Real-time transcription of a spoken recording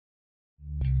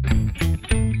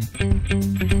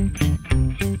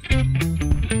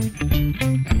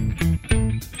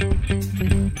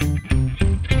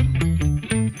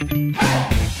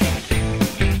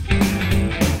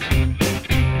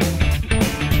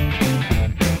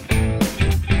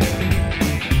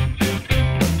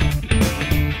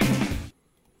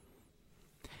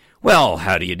Well,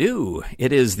 how do you do?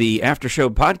 It is the After Show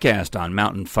podcast on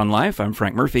Mountain Fun Life. I'm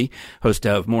Frank Murphy, host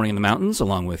of Morning in the Mountains,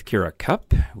 along with Kira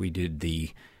Cupp. We did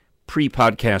the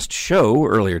pre-podcast show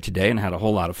earlier today and had a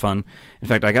whole lot of fun. In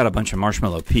fact, I got a bunch of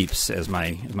Marshmallow Peeps as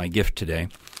my gift today.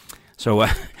 So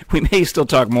we may still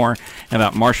talk more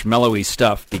about marshmallowy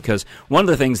stuff, because one of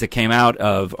the things that came out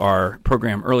of our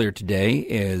program earlier today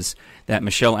is that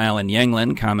Michelle Allen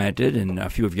Yanglin commented, and a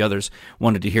few of the others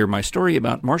wanted to hear my story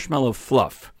about marshmallow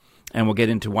fluff, and we'll get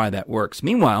into why that works.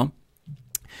 Meanwhile,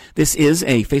 this is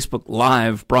a Facebook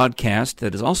Live broadcast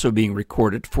that is also being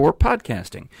recorded for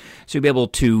podcasting. So you'll be able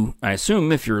to, I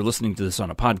assume if you're listening to this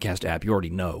on a podcast app, you already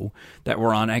know that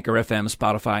we're on Anchor FM,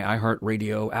 Spotify,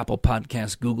 iHeartRadio, Apple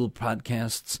Podcasts, Google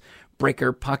Podcasts,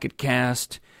 Breaker, Pocket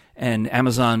Cast, and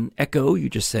Amazon Echo. You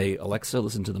just say, Alexa,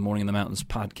 listen to the Morning in the Mountains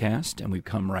podcast, and we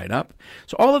come right up.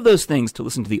 So all of those things to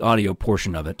listen to the audio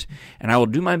portion of it, and I will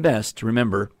do my best to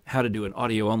remember how to do an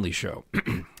audio-only show.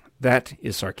 That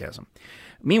is sarcasm.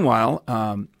 Meanwhile,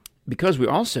 because we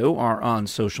also are on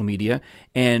social media,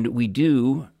 and we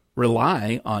do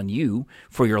rely on you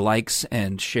for your likes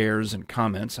and shares and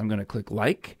comments, I'm going to click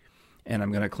like, and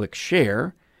I'm going to click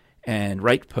share, and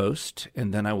write post,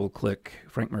 and then I will click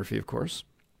Frank Murphy, of course.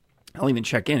 I'll even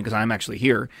check in, because I'm actually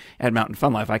here at Mountain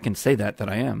Fun Life. I can say that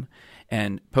I am,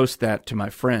 and post that to my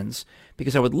friends,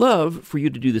 because I would love for you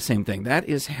to do the same thing. That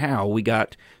is how we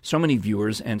got so many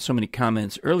viewers and so many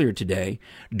comments earlier today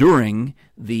during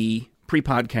the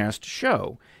pre-podcast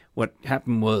show. What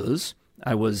happened was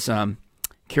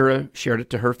Kira shared it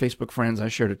to her Facebook friends, I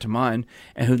shared it to mine,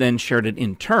 and who then shared it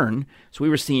in turn. So we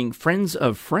were seeing friends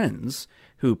of friends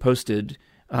who posted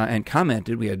and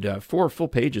commented. We had 4 full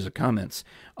pages of comments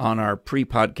on our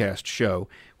pre-podcast show,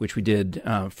 which we did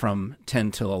from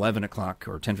 10 till 11 o'clock,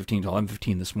 or 10:15 to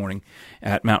 11:15 this morning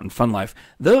at Mountain Fun Life.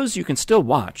 Those you can still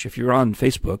watch. If you're on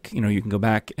Facebook, you can go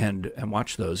back and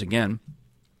watch those again.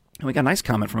 And we got a nice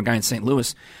comment from a guy in St.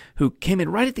 Louis who came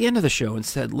in right at the end of the show and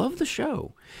said, love the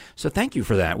show. So thank you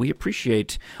for that. We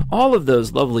appreciate all of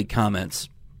those lovely comments.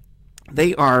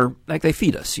 They are like, they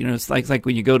feed us. It's like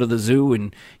when you go to the zoo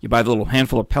and you buy the little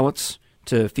handful of pellets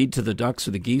to feed to the ducks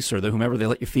or the geese or the whomever they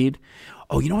let you feed.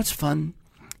 Oh, you know what's fun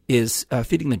is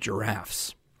feeding the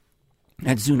giraffes.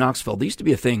 At Zoo Knoxville, there used to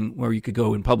be a thing where you could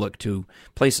go in public to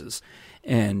places.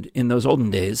 And in those olden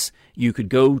days, you could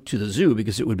go to the zoo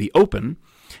because it would be open,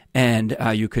 and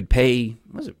you could pay,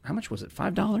 how much was it,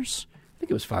 $5? I think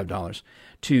it was $5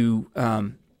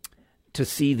 to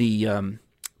see the...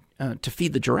 to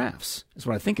feed the giraffes, is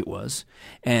what I think it was.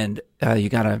 And you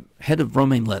got a head of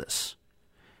romaine lettuce,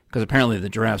 because apparently the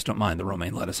giraffes don't mind the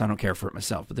romaine lettuce. I don't care for it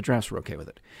myself, but the giraffes were okay with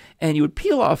it. And you would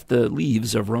peel off the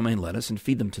leaves of romaine lettuce and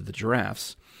feed them to the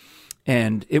giraffes.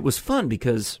 And it was fun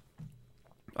because,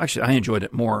 actually, I enjoyed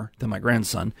it more than my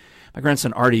grandson. My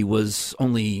grandson, Artie, was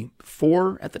only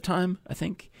 4 at the time, I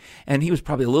think. And he was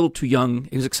probably a little too young.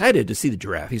 He was excited to see the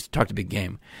giraffe. He talked a big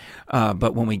game.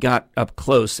 But when we got up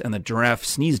close and the giraffe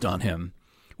sneezed on him,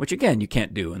 which, again, you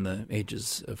can't do in the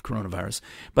ages of coronavirus,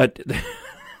 but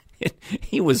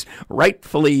he was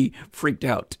rightfully freaked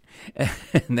out.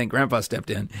 And then Grandpa stepped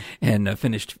in and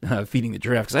finished feeding the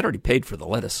giraffe, because I'd already paid for the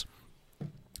lettuce.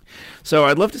 So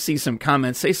I'd love to see some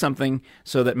comments. Say something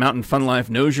so that Mountain Fun Life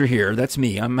knows you're here. That's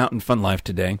me. I'm Mountain Fun Life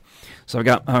today. So I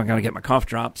got to get my cough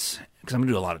drops, because I'm going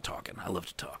to do a lot of talking. I love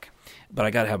to talk. But I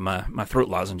got to have my throat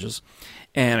lozenges.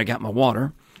 And I got my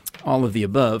water, all of the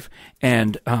above.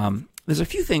 And there's a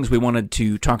few things we wanted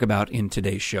to talk about in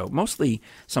today's show, mostly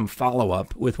some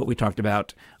follow-up with what we talked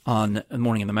about on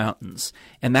Morning in the Mountains.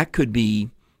 And that could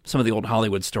be some of the old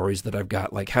Hollywood stories that I've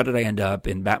got, like how did I end up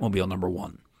in Batmobile number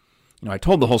 1? I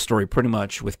told the whole story pretty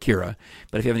much with Kira,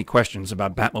 but if you have any questions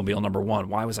about Batmobile number 1,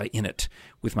 why was I in it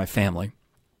with my family?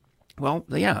 Well,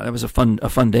 yeah, it was a fun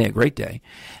day, a great day.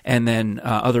 And then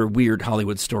other weird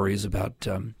Hollywood stories about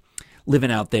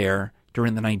living out there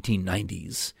during the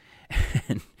 1990s.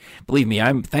 And believe me,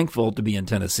 I'm thankful to be in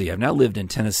Tennessee. I've now lived in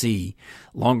Tennessee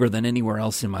longer than anywhere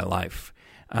else in my life.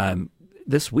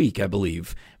 This week, I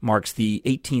believe, marks the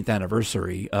 18th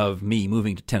anniversary of me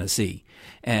moving to Tennessee.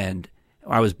 And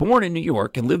I was born in New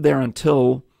York and lived there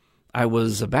until I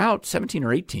was about 17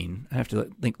 or 18. I have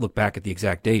to look back at the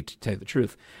exact date to tell you the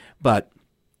truth. But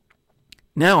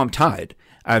now I'm tied.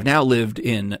 I've now lived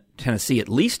in Tennessee at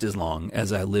least as long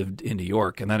as I lived in New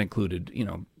York, and that included,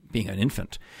 being an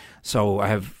infant. So I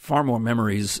have far more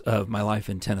memories of my life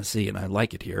in Tennessee, and I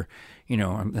like it here.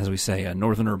 As we say, a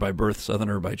northerner by birth,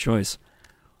 southerner by choice.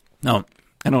 No,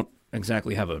 I don't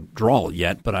exactly have a drawl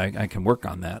yet, but I can work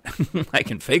on that. I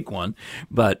can fake one,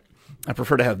 but I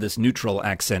prefer to have this neutral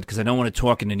accent because I don't want to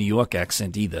talk in a New York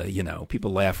accent either.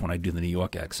 People laugh when I do the New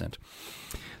York accent.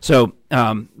 So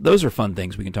those are fun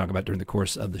things we can talk about during the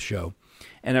course of the show.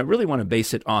 And I really want to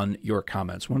base it on your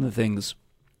comments. One of the things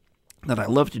that I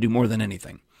love to do more than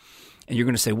anything, and you're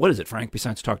going to say, what is it, Frank,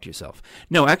 besides talk to yourself?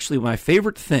 No, actually, my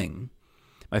favorite thing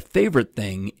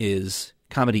is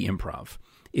comedy improv,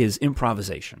 is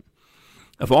improvisation.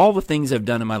 Of all the things I've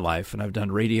done in my life, and I've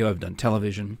done radio, I've done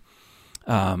television,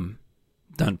 done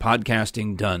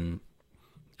podcasting, done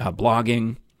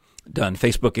blogging, done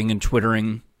Facebooking and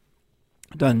Twittering,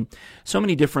 done so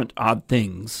many different odd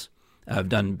things. I've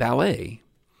done ballet.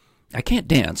 I can't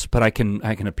dance, but I can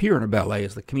appear in a ballet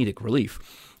as the comedic relief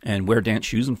and wear dance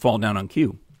shoes and fall down on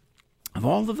cue. Of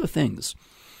all of the things,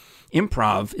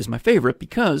 improv is my favorite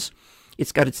because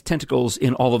it's got its tentacles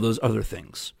in all of those other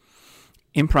things.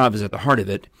 Improv is at the heart of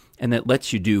it, and that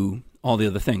lets you do all the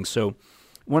other things. So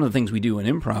one of the things we do in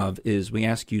improv is we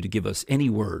ask you to give us any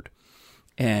word,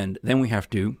 and then we have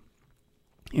to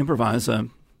improvise a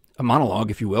monologue,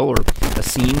 if you will, or a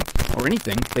scene or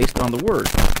anything based on the word.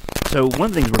 So one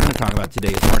of the things we're going to talk about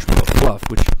today is marshmallow fluff,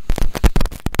 which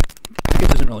I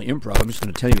guess isn't really improv. I'm just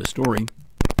going to tell you a story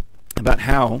about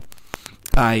how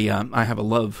I have a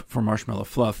love for marshmallow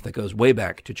fluff that goes way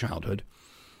back to childhood.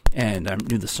 And I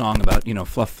knew the song about,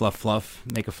 fluff, fluff, fluff,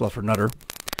 make a fluffer nutter,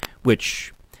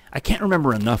 which I can't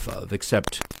remember enough of,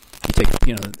 except you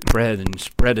take, bread and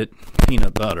spread it,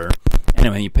 peanut butter.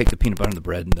 Anyway, you pick the peanut butter and the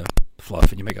bread and the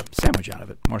fluff, and you make a sandwich out of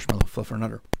it, marshmallow fluffer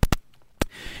nutter.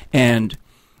 And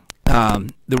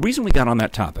the reason we got on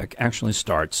that topic actually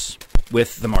starts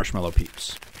with the Marshmallow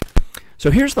Peeps. So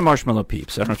here's the Marshmallow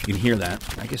Peeps. I don't know if you can hear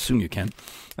that. I guess soon you can.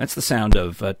 That's the sound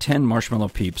of 10 Marshmallow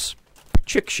Peeps,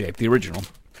 chick shape, the original.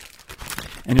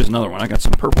 And here's another one. I got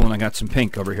some purple and I got some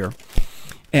pink over here.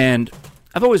 And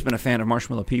I've always been a fan of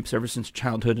Marshmallow Peeps ever since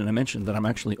childhood, and I mentioned that I'm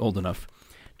actually old enough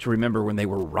to remember when they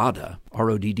were Rodda,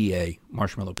 R-O-D-D-A,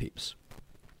 Marshmallow Peeps.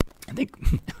 I think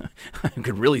I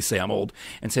could really say I'm old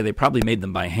and say they probably made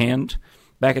them by hand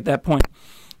back at that point,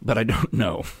 but I don't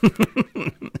know.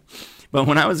 But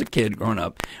when I was a kid growing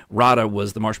up, Rodda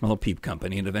was the Marshmallow Peep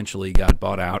company, and eventually got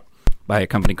bought out by a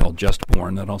company called Just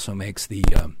Born that also makes the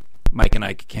Mike and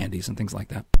Ike candies and things like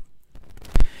that.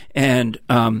 And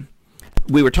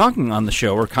we were talking on the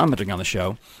show, or commenting on the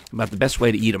show, about the best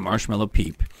way to eat a Marshmallow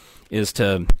Peep is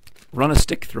to run a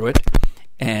stick through it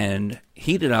and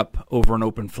heat it up over an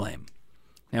open flame.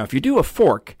 Now, if you do a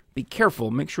fork, be careful.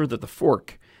 Make sure that the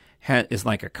fork is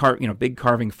like a big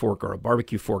carving fork or a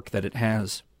barbecue fork, that it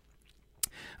has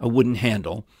a wooden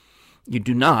handle. You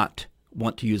do not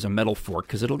want to use a metal fork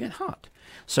because it'll get hot.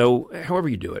 So, however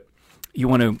you do it, you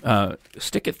want to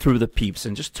stick it through the peeps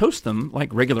and just toast them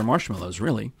like regular marshmallows,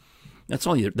 really. That's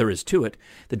all there is to it.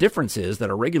 The difference is that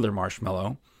a regular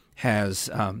marshmallow has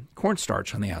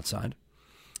cornstarch on the outside,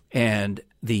 and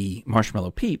the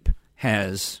Marshmallow Peep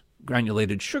has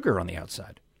granulated sugar on the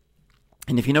outside.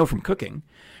 And if you know from cooking,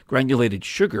 granulated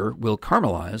sugar will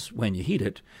caramelize when you heat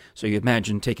it. So you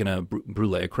imagine taking a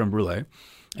creme brulee,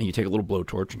 and you take a little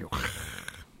blowtorch and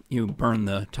you burn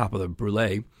the top of the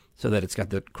brulee so that it's got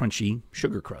the crunchy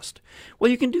sugar crust. Well,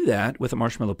 you can do that with a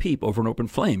Marshmallow Peep over an open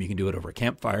flame. You can do it over a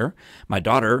campfire. My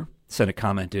daughter sent a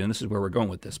comment in. This is where we're going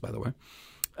with this, by the way.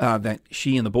 That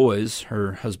she and the boys,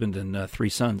 her husband and 3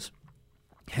 sons,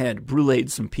 had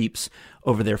bruleed some Peeps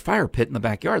over their fire pit in the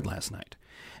backyard last night.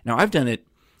 Now, I've done it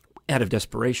out of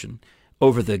desperation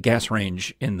over the gas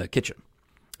range in the kitchen.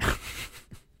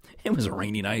 It was a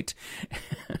rainy night.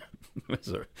 It was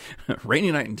a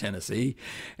rainy night in Tennessee,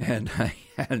 and I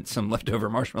had some leftover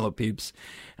Marshmallow Peeps,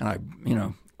 and I,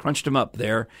 crunched them up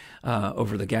there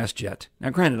over the gas jet. Now,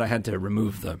 granted, I had to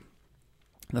remove the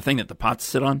thing that the pots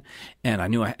sit on, and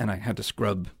I had to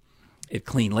scrub it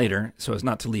clean later so as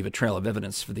not to leave a trail of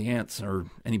evidence for the aunts or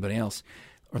anybody else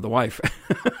or the wife.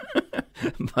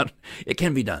 But it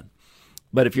can be done.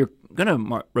 But if you're going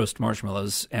to roast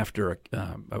marshmallows after a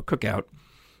cookout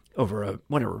over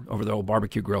the old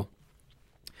barbecue grill,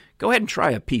 go ahead and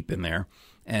try a Peep in there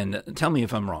and tell me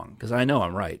if I'm wrong, because I know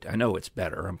I'm right. I know it's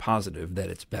better. I'm positive that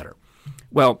it's better.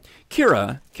 Well,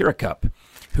 Kira Cup,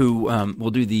 who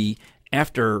will do the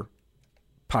after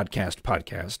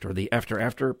podcast, or the after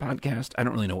podcast. I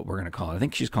don't really know what we're going to call it. I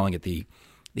think she's calling it the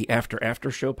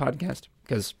after show podcast,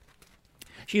 because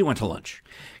she went to lunch.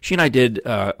 She and I did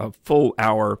a full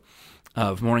hour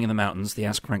of Morning in the Mountains, the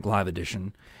Ask Frank Live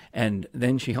edition, and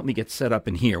then she helped me get set up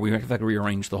in here. We had to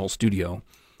rearrange the whole studio.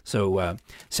 So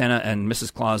Santa and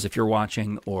Mrs. Claus, if you're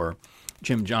watching, or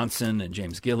Jim Johnson and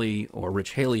James Gilley, or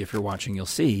Rich Haley, if you're watching, you'll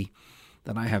see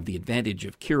that I have the advantage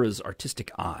of Kira's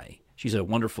artistic eye. She's a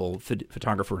wonderful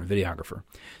photographer and videographer.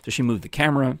 So she moved the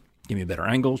camera, gave me a better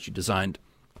angle. She designed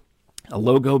a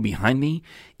logo behind me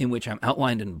in which I'm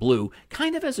outlined in blue,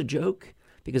 kind of as a joke,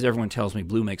 because everyone tells me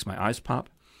blue makes my eyes pop.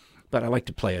 But I like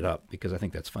to play it up because I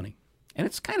think that's funny. And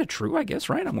it's kind of true, I guess,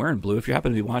 right? I'm wearing blue. If you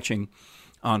happen to be watching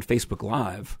on Facebook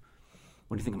Live,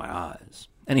 what do you think of my eyes?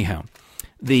 Anyhow,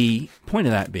 the point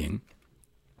of that being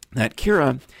that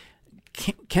Kira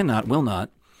will not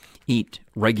eat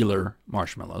regular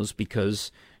marshmallows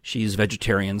because she's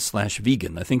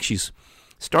vegetarian/vegan. I think she's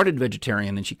started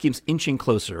vegetarian and she keeps inching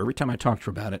closer. Every time I talk to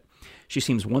her about it, she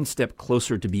seems one step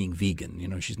closer to being vegan. You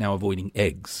know, she's now avoiding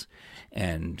eggs,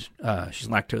 and she's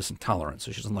lactose intolerant,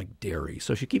 so she doesn't like dairy.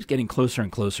 So she keeps getting closer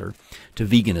and closer to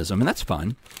veganism, and that's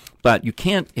fine. But you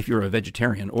can't, if you're a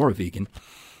vegetarian or a vegan,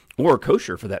 or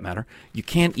kosher for that matter, you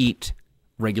can't eat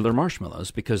regular marshmallows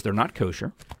because they're not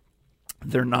kosher,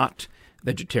 they're not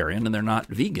vegetarian, and they're not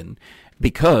vegan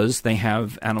because they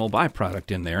have animal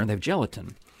byproduct in there, and they have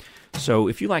gelatin. So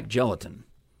if you like gelatin,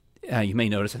 you may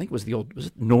notice, I think was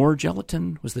it Knorr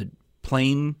gelatin? Was the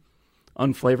plain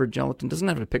unflavored gelatin? Doesn't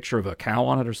it have a picture of a cow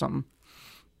on it or something?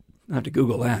 I'll have to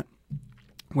Google that.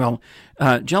 Well,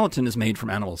 gelatin is made from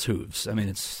animals' hooves. I mean,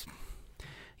 it's,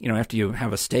 after you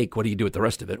have a steak, what do you do with the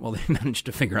rest of it? Well, they managed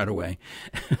to figure out a way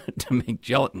to make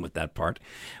gelatin with that part,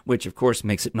 which, of course,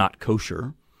 makes it not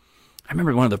kosher. I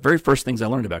remember one of the very first things I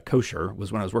learned about kosher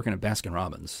was when I was working at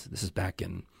Baskin-Robbins. This is back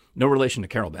in, no relation to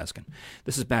Carol Baskin.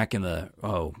 This is back in the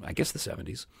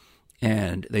 70s.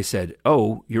 And they said,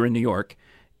 you're in New York.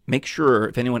 Make sure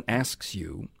if anyone asks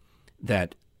you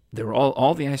that they're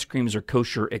all the ice creams are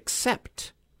kosher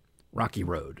except Rocky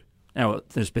Road. Now,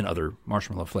 there's been other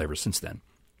marshmallow flavors since then.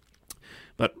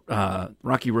 But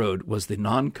Rocky Road was the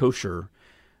non-kosher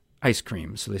ice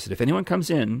cream. So they said, if anyone comes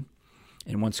in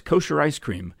and wants kosher ice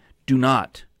cream, do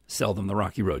not sell them the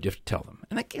Rocky Road. You have to tell them.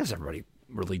 And I guess everybody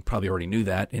really probably already knew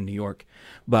that in New York.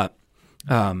 But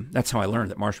that's how I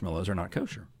learned that marshmallows are not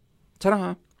kosher.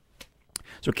 Ta-da!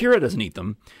 So Kira doesn't eat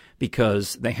them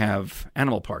because they have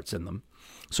animal parts in them.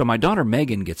 So my daughter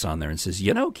Megan gets on there and says,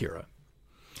 Kira,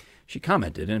 she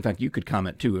commented, and in fact, you could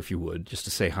comment too if you would, just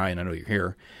to say hi, and I know you're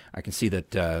here. I can see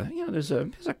that there's a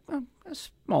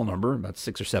small number, about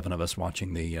 6 or 7 of us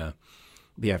watching the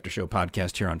After Show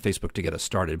podcast here on Facebook to get us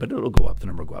started, but it'll go up. The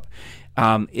number will go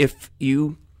up. If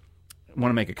you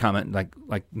want to make a comment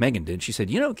like Megan did, she said,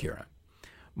 Kira,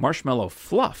 marshmallow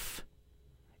fluff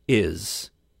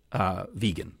is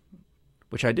vegan,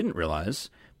 which I didn't realize,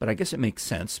 but I guess it makes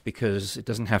sense because it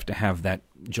doesn't have to have that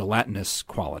gelatinous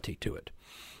quality to it.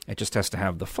 It just has to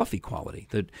have the fluffy quality.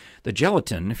 The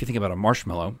gelatin, if you think about a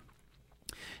marshmallow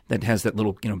that has that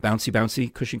little,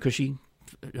 bouncy, cushy,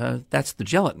 that's the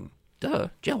gelatin. Duh,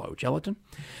 gelatin.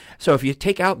 So if you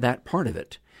take out that part of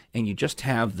it and you just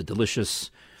have the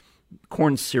delicious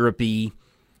corn syrupy,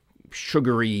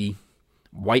 sugary,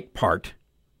 white part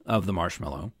of the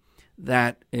marshmallow,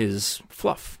 that is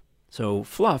fluff. So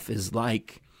fluff is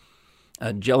like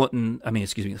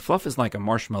fluff is like a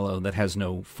marshmallow that has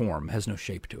no form, has no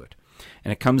shape to it.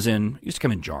 And it used to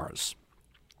come in jars.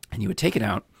 And you would take it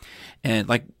out, and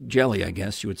like jelly, I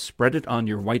guess, you would spread it on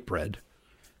your white bread.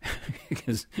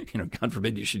 Because, God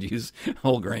forbid you should use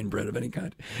whole grain bread of any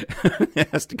kind. It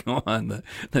has to go on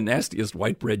the nastiest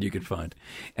white bread you could find.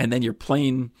 And then your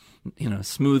plain,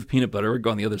 smooth peanut butter would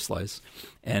go on the other slice.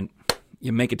 And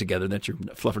you make it together. That's your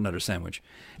fluffernutter sandwich.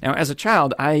 Now, as a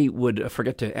child, I would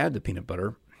forget to add the peanut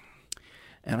butter,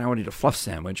 and I would eat a fluff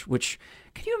sandwich, which,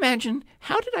 can you imagine,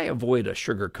 how did I avoid a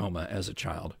sugar coma as a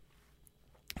child?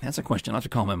 That's a question. I'll have to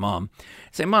call my mom.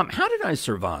 Say, Mom, how did I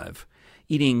survive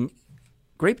eating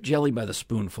grape jelly by the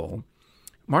spoonful,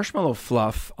 marshmallow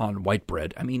fluff on white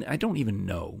bread? I mean, I don't even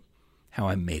know how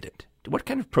I made it. What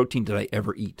kind of protein did I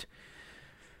ever eat?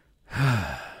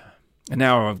 And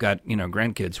now I've got,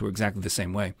 grandkids who are exactly the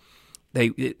same way.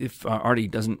 If Artie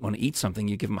doesn't want to eat something,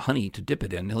 you give him honey to dip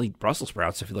it in. He'll eat Brussels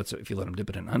sprouts if you let him dip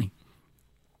it in honey.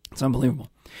 It's unbelievable.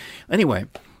 Anyway,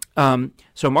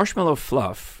 so marshmallow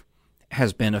fluff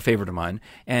has been a favorite of mine.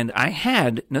 And I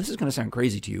had, now this is going to sound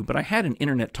crazy to you, but I had an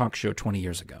internet talk show 20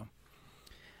 years ago.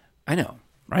 I know,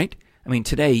 right? I mean,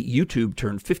 today, YouTube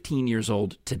turned 15 years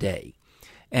old today.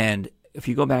 And if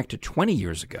you go back to 20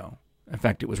 years ago, in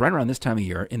fact, it was right around this time of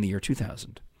year in the year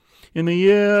 2000. In the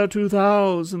year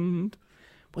 2000.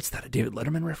 What's that, a David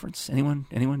Letterman reference? Anyone?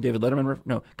 David Letterman?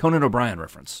 No, Conan O'Brien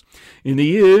reference. In the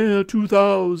year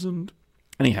 2000.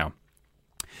 Anyhow,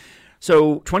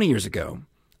 so 20 years ago,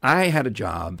 I had a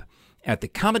job at the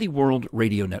Comedy World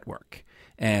Radio Network.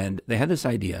 And they had this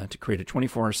idea to create a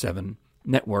 24/7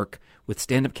 network with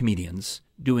stand-up comedians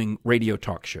doing radio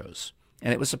talk shows.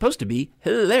 And it was supposed to be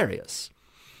hilarious.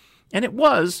 And it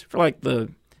was for like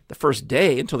the first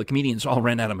day until the comedians all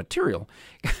ran out of material.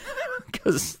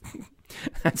 because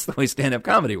that's the way stand-up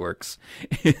comedy works.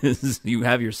 Is you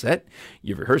have your set,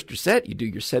 you've rehearsed your set, you do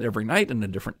your set every night in a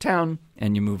different town,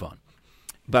 and you move on.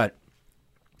 But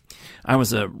I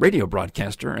was a radio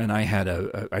broadcaster, and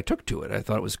I took to it. I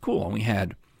thought it was cool, and we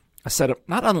had a setup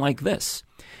not unlike this.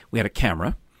 We had a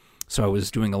camera, so I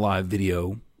was doing a live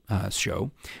video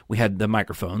show. We had the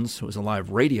microphones. It was a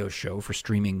live radio show for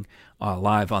streaming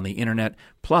live on the internet.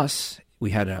 Plus,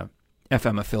 we had a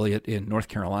FM affiliate in North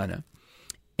Carolina.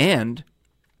 And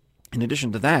in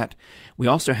addition to that, we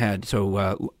also had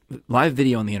live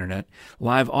video on the internet,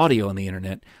 live audio on the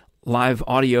internet, live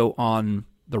audio on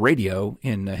the radio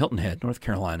in Hilton Head, North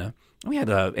Carolina. We had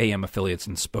AM affiliates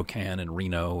in Spokane and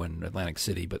Reno and Atlantic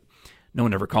City, but no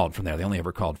one ever called from there. They only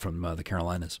ever called from the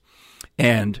Carolinas.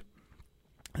 And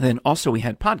then also we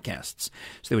had podcasts.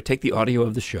 So they would take the audio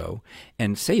of the show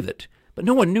and save it. But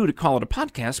no one knew to call it a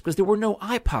podcast because there were no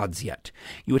iPods yet.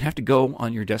 You would have to go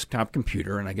on your desktop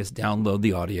computer and I guess download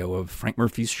the audio of Frank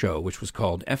Murphy's show, which was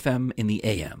called FM in the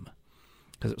AM,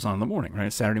 because it was on in the morning,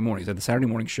 right? Saturday mornings. I had the Saturday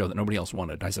morning show that nobody else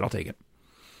wanted. I said, I'll take it.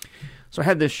 So I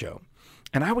had this show.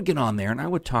 And I would get on there and I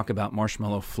would talk about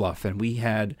Marshmallow Fluff. And we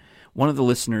had one of the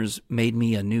listeners made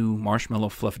me a new Marshmallow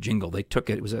Fluff jingle. They took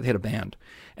it. They had a band.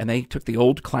 And they took the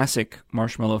old classic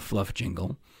Marshmallow Fluff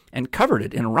jingle and covered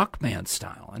it in rock band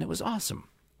style. And it was awesome.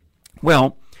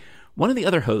 Well, one of the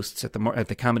other hosts at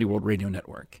the Comedy World Radio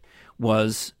Network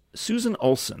was Susan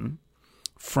Olsen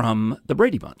from the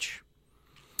Brady Bunch.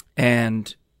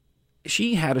 And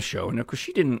she had a show. And of course,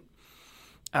 she didn't.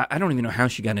 I don't even know how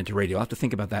she got into radio. I'll have to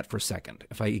think about that for a second.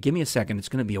 If I give me a second, it's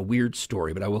going to be a weird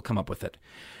story, but I will come up with it.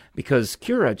 Because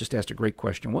Kira just asked a great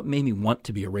question. What made me want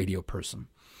to be a radio person?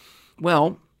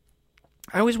 Well,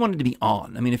 I always wanted to be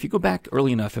on. I mean, if you go back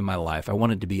early enough in my life, I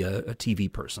wanted to be a TV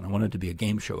person. I wanted to be a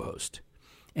game show host.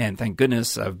 And thank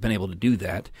goodness I've been able to do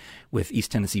that with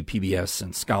East Tennessee PBS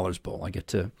and Scholars Bowl. I get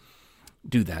to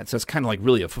do that. So it's kind of like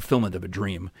really a fulfillment of a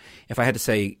dream. If I had to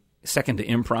say second to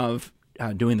improv,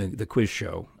 doing the quiz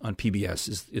show on PBS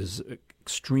is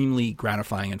extremely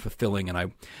gratifying and fulfilling, and I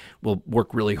will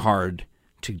work really hard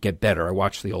to get better. I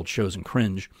watch the old shows and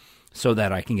cringe so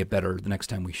that I can get better the next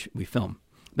time we film.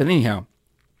 But anyhow,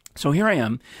 so here I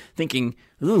am thinking,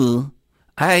 ooh,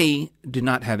 I do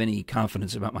not have any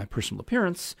confidence about my personal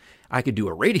appearance. I could do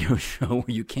a radio show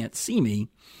where you can't see me.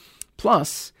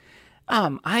 Plus,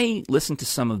 I listen to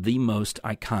some of the most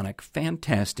iconic,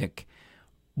 fantastic,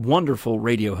 wonderful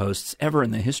radio hosts ever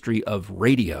in the history of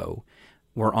radio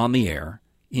were on the air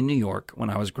in New York when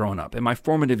I was growing up, in my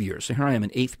formative years. So here I am in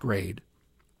 8th grade,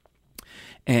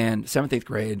 and 7th, 8th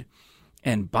grade,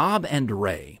 and Bob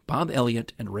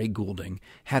Elliott and Ray Goulding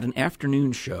had an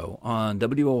afternoon show on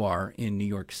WOR in New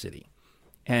York City.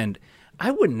 And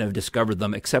I wouldn't have discovered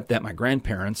them except that my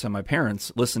grandparents and my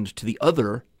parents listened to the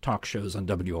other talk shows on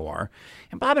WOR.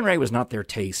 And Bob and Ray was not their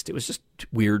taste. It was just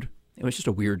weird. It was just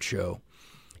a weird show.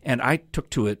 And I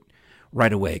took to it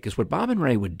right away because what Bob and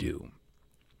Ray would do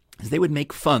is they would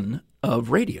make fun of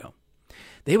radio.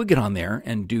 They would get on there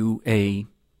and do a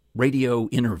radio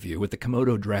interview with the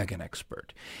Komodo dragon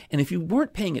expert. And if you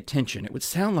weren't paying attention, it would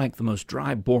sound like the most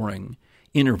dry, boring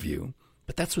interview.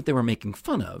 But that's what they were making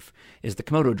fun of, is the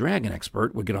Komodo dragon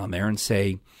expert would get on there and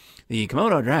say, the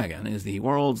Komodo dragon is the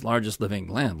world's largest living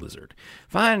land lizard,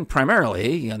 found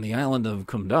primarily on the island of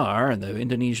Kumdar in the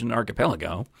Indonesian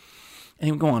archipelago. And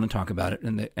he would go on and talk about it,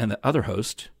 and the other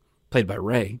host, played by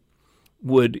Ray,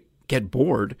 would get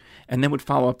bored and then would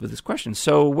follow up with this question.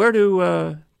 So where do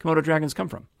Komodo dragons come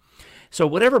from? So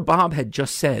whatever Bob had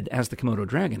just said as the Komodo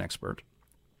dragon expert,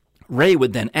 Ray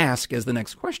would then ask as the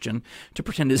next question to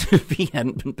pretend as if he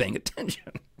hadn't been paying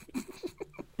attention.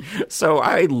 So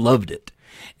I loved it.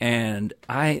 And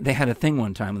they had a thing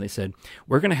one time where they said,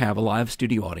 we're going to have a live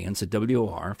studio audience at WOR,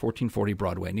 1440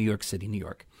 Broadway, New York City, New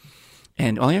York.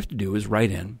 And all you have to do is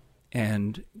write in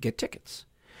and get tickets.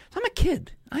 So I'm a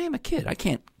kid. I am a kid. I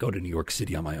can't go to New York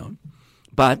City on my own.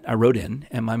 But I wrote in,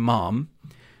 and my mom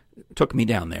took me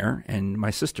down there, and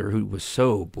my sister, who was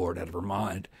so bored out of her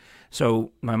mind.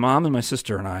 So my mom and my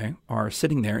sister and I are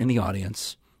sitting there in the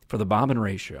audience for the Bob and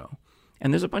Ray show.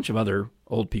 And there's a bunch of other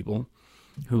old people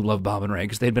who love Bob and Ray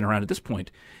because they'd been around at this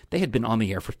point. They had been on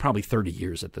the air for probably 30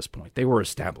 years at this point. They were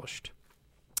established.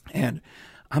 And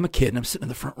I'm a kid, and I'm sitting in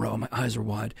the front row, and my eyes are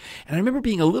wide. And I remember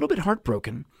being a little bit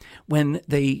heartbroken when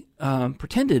they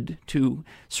pretended to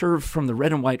serve from the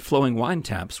red and white flowing wine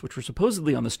taps, which were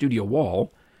supposedly on the studio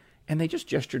wall, and they just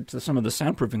gestured to some of the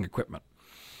soundproofing equipment.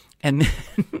 And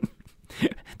then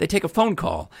they take a phone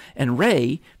call, and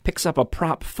Ray picks up a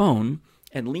prop phone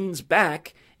and leans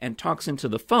back and talks into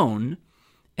the phone,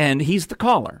 and he's the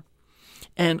caller.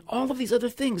 and all of these other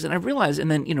things. And I realized,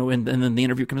 and then, and then the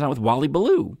interview comes out with Wally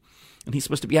Ballou, and he's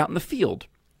supposed to be out in the field.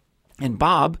 And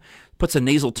Bob puts a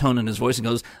nasal tone in his voice and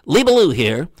goes, Lee Ballou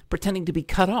here, pretending to be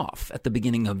cut off at the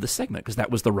beginning of the segment, because that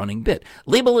was the running bit.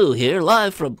 Lee Ballou here,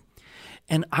 live from...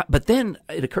 But then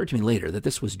it occurred to me later that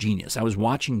this was genius. I was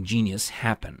watching genius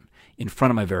happen in front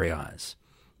of my very eyes.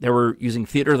 They were using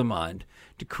theater of the mind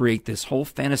to create this whole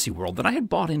fantasy world that I had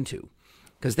bought into,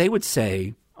 because they would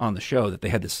say on the show that they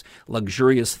had this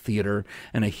luxurious theater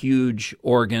and a huge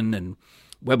organ, and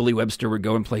Webley Webster would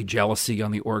go and play Jealousy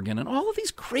on the organ, and all of these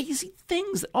crazy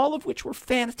things, all of which were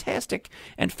fantastic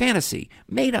and fantasy,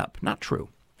 made up, not true.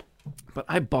 But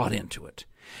I bought into it.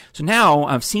 So now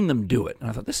I've seen them do it, and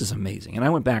I thought, this is amazing. And I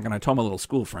went back and I told my little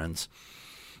school friends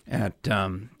at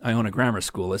Iona Grammar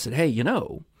School, I said, hey,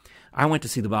 I went to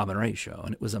see the Bob and Ray show,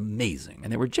 and it was amazing.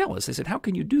 And they were jealous. They said, how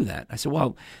can you do that? I said,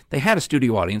 well, they had a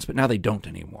studio audience, but now they don't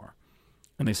anymore.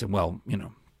 And they said, well,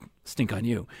 stink on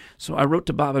you. So I wrote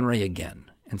to Bob and Ray again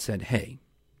and said, hey,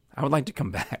 I would like to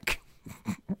come back.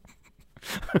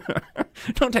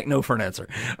 Don't take no for an answer.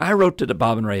 I wrote to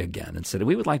Bob and Ray again and said,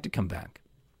 we would like to come back.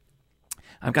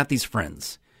 I've got these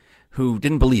friends who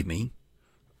didn't believe me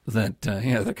that,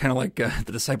 they're kind of like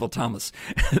the disciple Thomas.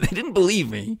 They didn't believe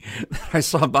me that I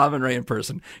saw Bob and Ray in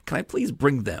person. Can I please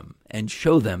bring them and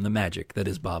show them the magic that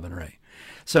is Bob and Ray?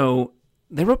 So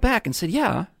they wrote back and said,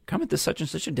 yeah, come at this such and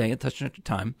such a day at such and such a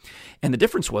time. And the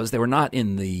difference was they were not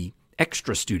in the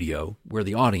extra studio where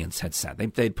the audience had sat.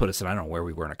 They'd put us in, I don't know where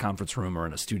we were, in a conference room or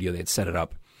in a studio. They had set it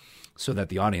up so that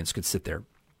the audience could sit there.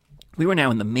 We were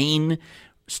now in the main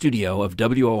studio of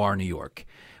WOR New York,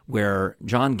 where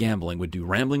John Gambling would do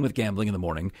Rambling with Gambling in the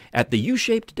morning at the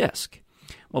U-shaped desk.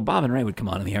 Well, Bob and Ray would come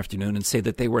on in the afternoon and say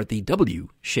that they were at the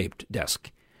W-shaped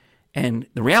desk. And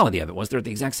the reality of it was they're at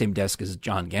the exact same desk as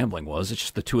John Gambling was. It's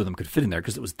just the two of them could fit in there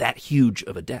because it was that huge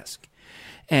of a desk.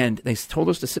 And they told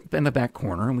us to sit in the back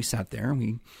corner, and we sat there.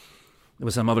 And there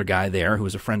was some other guy there who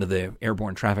was a friend of the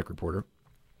airborne traffic reporter.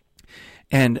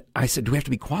 And I said, do we have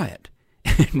to be quiet?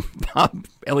 And Bob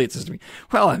Elliott says to me,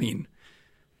 well, I mean,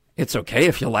 it's okay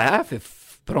if you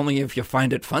laugh, but only if you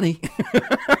find it funny.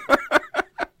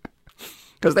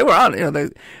 Because they were on,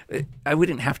 we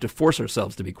didn't have to force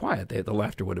ourselves to be quiet. The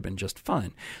laughter would have been just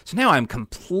fine. So now I'm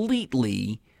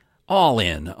completely all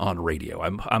in on radio.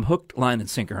 I'm hooked, line, and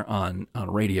sinker on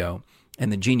radio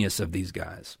and the genius of these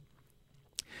guys.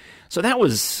 So that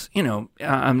was,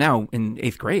 I'm now in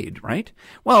 8th grade, right?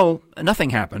 Well, nothing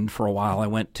happened for a while. I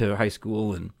went to high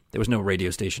school, and there was no radio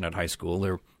station at high school.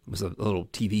 There was a little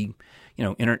TV,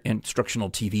 instructional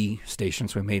TV station,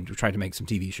 so we tried to make some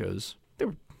TV shows.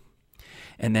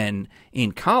 And then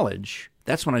in college,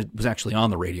 that's when I was actually on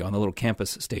the radio, on the little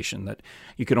campus station that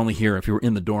you could only hear if you were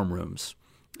in the dorm rooms.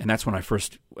 And that's when I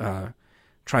first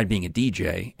tried being a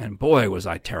DJ, and boy, was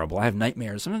I terrible. I have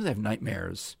nightmares. Sometimes I have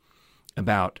nightmares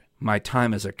about my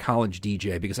time as a college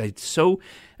DJ, because I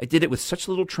did it with such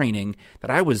little training that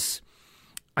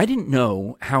I didn't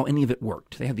know how any of it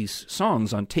worked. They had these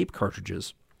songs on tape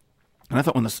cartridges, and I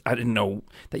thought I didn't know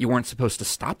that you weren't supposed to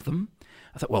stop them.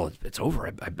 I thought, well, it's over.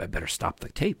 I better stop the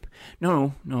tape.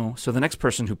 No. So the next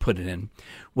person who put it in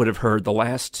would have heard the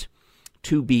last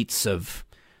 2 beats of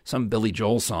some Billy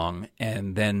Joel song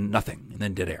and then nothing, and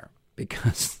then dead air.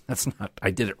 Because I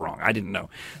did it wrong. I didn't know.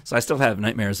 So I still have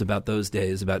nightmares about those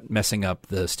days, about messing up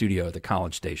the studio at the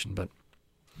college station, but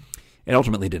it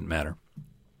ultimately didn't matter.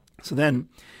 So then,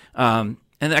 and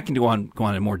I can go on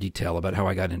in more detail about how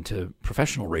I got into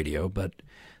professional radio, but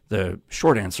the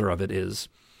short answer of it is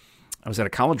I was at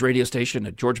a college radio station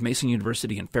at George Mason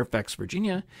University in Fairfax,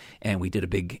 Virginia, and we did a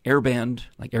big air band,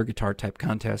 like air guitar type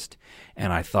contest,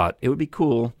 and I thought it would be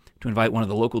cool to invite one of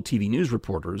the local TV news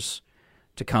reporters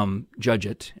to come judge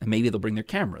it, and maybe they'll bring their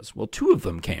cameras. Well, 2 of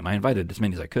them came. I invited as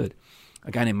many as I could.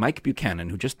 A guy named Mike Buchanan,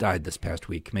 who just died this past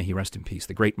week. May he rest in peace.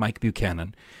 The great Mike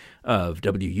Buchanan of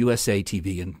WUSA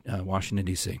TV in Washington,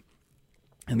 D.C.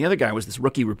 And the other guy was this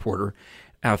rookie reporter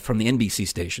from the NBC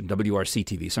station, WRC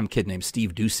TV, some kid named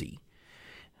Steve Ducey,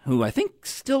 who I think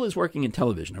still is working in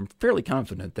television. I'm fairly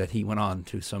confident that he went on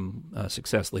to some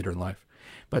success later in life.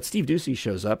 But Steve Ducey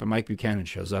shows up and Mike Buchanan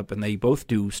shows up, and they both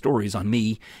do stories on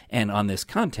me and on this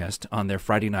contest on their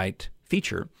Friday night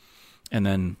feature. And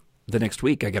then the next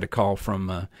week I get a call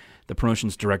from the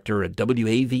promotions director at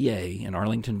WAVA in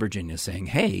Arlington, Virginia, saying,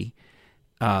 hey,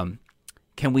 can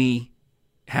we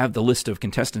have the list of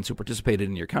contestants who participated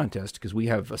in your contest? Because we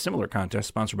have a similar contest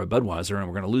sponsored by Budweiser, and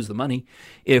we're going to lose the money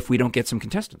if we don't get some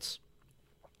contestants.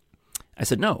 I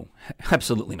said, no,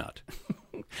 absolutely not.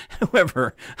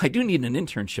 However, I do need an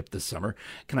internship this summer.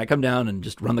 Can I come down and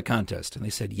just run the contest? And they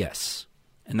said yes.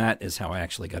 And that is how I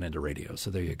actually got into radio.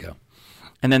 So there you go.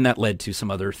 And then that led to some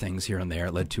other things here and there.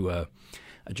 It led to a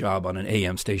job on an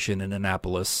AM station in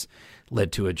Annapolis,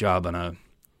 led to a job on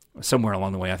somewhere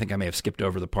along the way. I think I may have skipped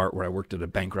over the part where I worked at a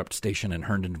bankrupt station in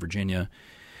Herndon, Virginia,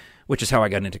 which is how I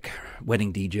got into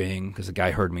wedding DJing, because a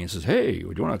guy heard me and says, "Hey,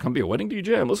 would you want to come be a wedding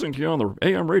DJ? I'm listening to you on the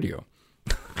AM radio."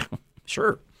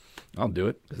 Sure, I'll do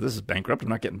it. This is bankrupt. I'm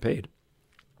not getting paid.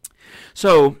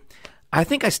 So I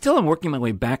think I still am working my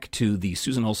way back to the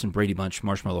Susan Olsen Brady Bunch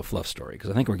Marshmallow Fluff story, because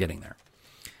I think we're getting there.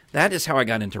 That is how I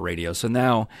got into radio. So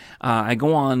now I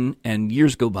go on, and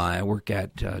years go by. I work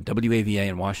at WAVA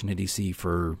in Washington, D.C.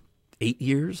 for 8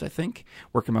 years, I think,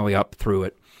 working my way up through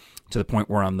it to the point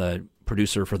where I'm the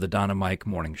producer for the Don and Mike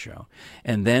morning show.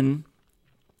 And then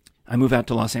I move out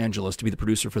to Los Angeles to be the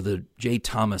producer for the Jay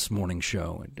Thomas morning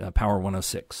show at Power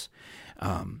 106.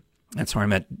 That's where I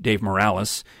met Dave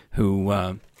Morales,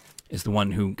 who is the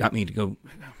one who got me to go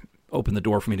open the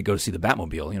door for me to go see the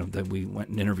Batmobile. You know, that we went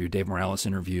and interviewed. Dave Morales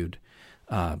interviewed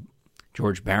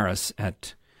George Barris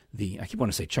at I keep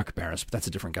wanting to say Chuck Barris, but that's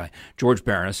a different guy. George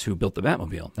Barris, who built the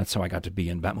Batmobile. That's how I got to be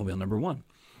in Batmobile number 1.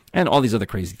 And all these other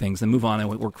crazy things. Then move on. I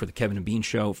worked for the Kevin and Bean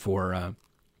show for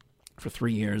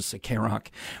 3 years at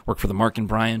K-Rock. Worked for the Mark and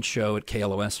Brian show at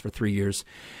KLOS for 3 years.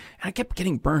 And I kept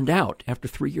getting burned out after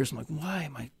 3 years. I'm like, why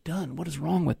am I done? What is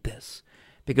wrong with this?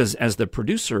 Because as the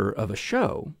producer of a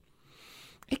show,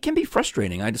 it can be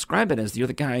frustrating. I describe it as the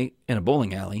other guy in a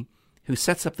bowling alley who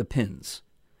sets up the pins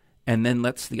and then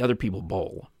lets the other people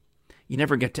bowl. You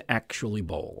never get to actually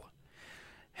bowl.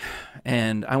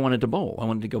 And I wanted to bowl. I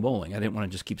wanted to go bowling. I didn't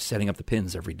want to just keep setting up the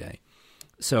pins every day.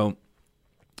 So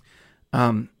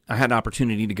I had an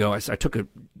opportunity to go. I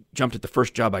jumped at the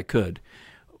first job I could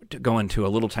to go into a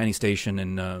little tiny station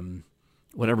in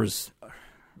whatever's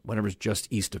just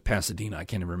east of Pasadena. I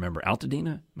can't even remember.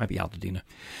 Altadena? Might be Altadena.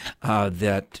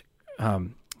 That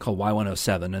called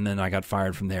Y107. And then I got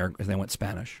fired from there because they went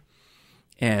Spanish.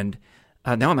 And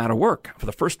now I'm out of work for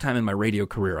the first time in my radio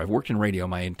career. I've worked in radio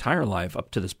my entire life up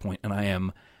to this point, and I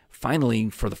am finally,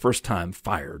 for the first time,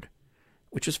 fired,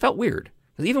 which has felt weird.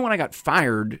 Because even when I got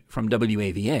fired from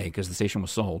WAVA, because the station was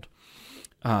sold,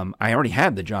 I already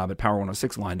had the job at Power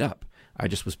 106 lined up. I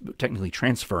just was technically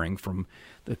transferring from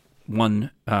the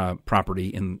one property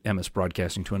in MS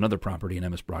Broadcasting to another property in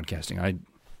MS Broadcasting. I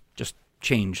just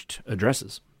changed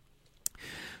addresses.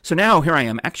 So now here I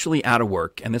am actually out of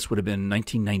work, and this would have been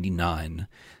 1999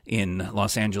 in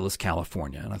Los Angeles,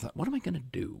 California. And I thought, what am I going to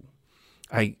do?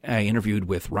 I interviewed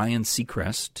with Ryan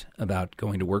Seacrest about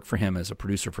going to work for him as a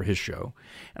producer for his show.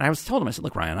 And I told him, I said,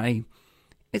 look, Ryan,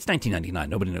 it's 1999.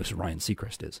 Nobody knows who Ryan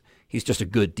Seacrest is. He's just a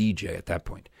good DJ at that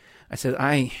point. I said,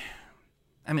 I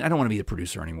don't want to be the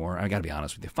producer anymore. I got to be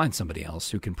honest with you. Find somebody else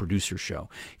who can produce your show.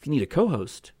 If you need a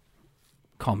co-host,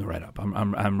 call me right up.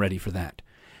 I'm ready for that.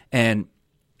 And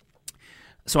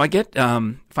so I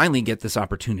finally get this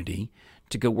opportunity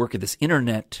to go work at this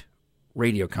internet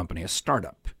radio company, a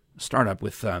startup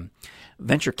with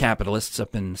venture capitalists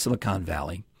up in Silicon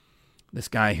Valley. This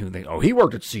guy he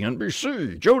worked at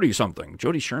CNBC, Jody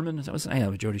Sherman. Is that what I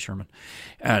was Jody Sherman?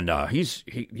 And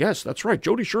yes, that's right.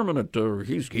 Jody Sherman,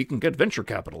 he can get venture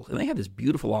capital. And they had this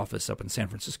beautiful office up in San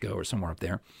Francisco or somewhere up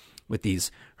there with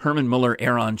these Herman Miller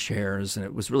Aeron chairs. And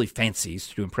it was really fancy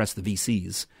to impress the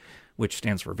VCs, which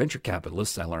stands for venture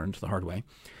capitalists, I learned the hard way.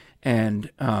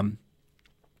 And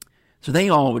so they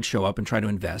all would show up and try to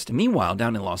invest. And meanwhile,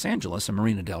 down in Los Angeles and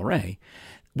Marina del Rey,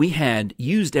 we had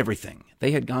used everything.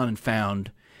 They had gone and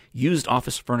found used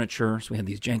office furniture. So we had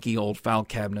these janky old file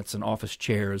cabinets and office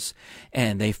chairs.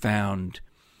 And they found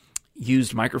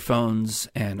used microphones.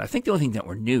 And I think the only thing that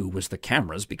were new was the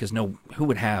cameras, because you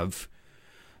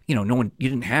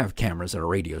didn't have cameras at a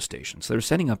radio station. So they were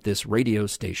setting up this radio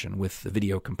station with the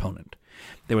video component.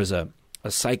 There was a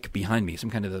cyc behind me,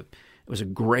 it was a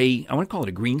gray, I want to call it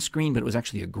a green screen, but it was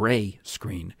actually a gray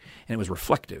screen, and it was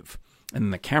reflective. And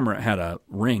then the camera had a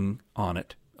ring on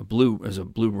it, a blue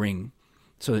ring,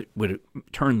 so it would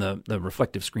turn the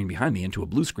reflective screen behind me into a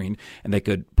blue screen, and they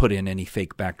could put in any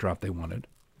fake backdrop they wanted.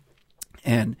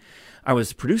 And I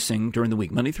was producing during the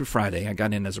week, Monday through Friday. I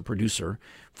got in as a producer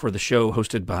for the show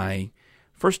hosted by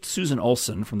first Susan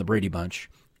Olsen from the Brady Bunch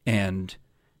and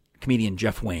comedian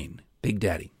Jeff Wayne, Big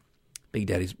Daddy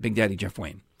Jeff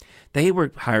Wayne. They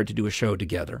were hired to do a show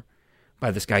together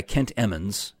by this guy, Kent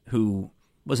Emmons, who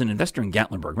was an investor in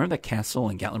Gatlinburg. Remember that castle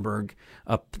in Gatlinburg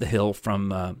up the hill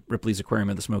from Ripley's Aquarium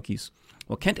of the Smokies?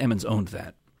 Well, Kent Emmons owned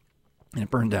that, and it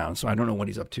burned down, so I don't know what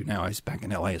he's up to now. He's back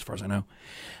in L.A. as far as I know.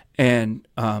 And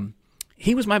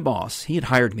he was my boss. He had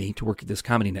hired me to work at this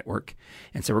comedy network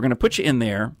and said, we're going to put you in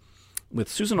there with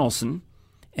Susan Olsen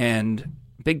and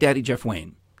Big Daddy Jeff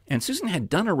Wayne. And Susan had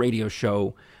done a radio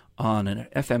show on an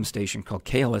FM station called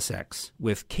KLSX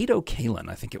with Kato Kaelin,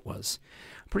 I think it was.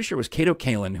 I'm pretty sure it was Kato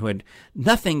Kaelin, who had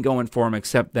nothing going for him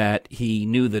except that he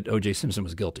knew that O.J. Simpson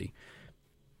was guilty,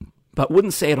 but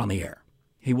wouldn't say it on the air.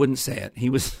 He wouldn't say it. He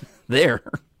was there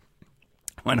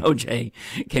when O.J.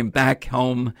 came back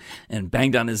home and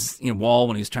banged on his wall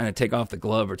when he was trying to take off the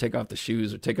glove or take off the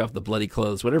shoes or take off the bloody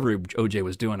clothes, whatever O.J.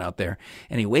 was doing out there.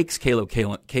 And he wakes Kato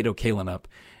Kaelin up,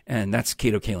 and that's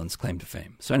Kato Kaelin's claim to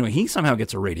fame. So anyway, he somehow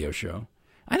gets a radio show.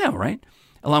 I know, right?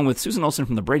 Along with Susan Olsen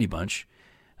from the Brady Bunch,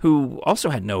 who also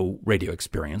had no radio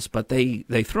experience, but they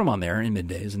threw him on there in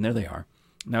middays, and there they are,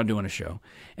 now doing a show.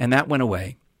 And that went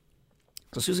away.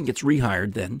 So Susan gets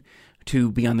rehired then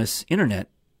to be on this internet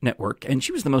network, and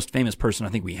she was the most famous person I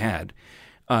think we had,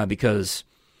 because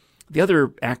the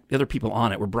other people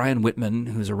on it were Brian Whitman,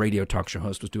 who's a radio talk show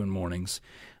host, was doing mornings.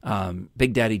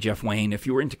 Big Daddy Jeff Wayne. If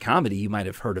you were into comedy, you might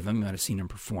have heard of him. You might have seen him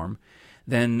perform.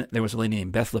 Then there was a lady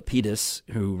named Beth Lapidus,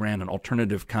 who ran an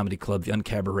alternative comedy club, the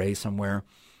Uncabaret, somewhere.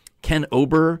 Ken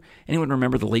Ober. Anyone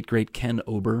remember the late, great Ken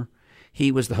Ober?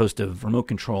 He was the host of Remote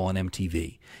Control on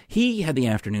MTV. He had the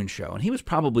afternoon show, and he was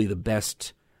probably the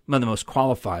best, one of the most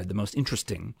qualified, the most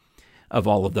interesting of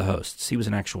all of the hosts. He was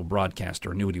an actual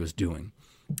broadcaster, knew what he was doing.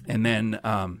 And then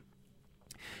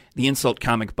the insult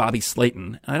comic Bobby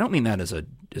Slayton, and I don't mean that as a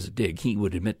dig. He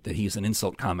would admit that he's an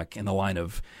insult comic in the line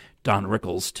of Don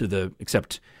Rickles,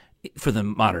 except for the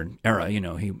modern era.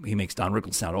 He makes Don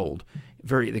Rickles sound old.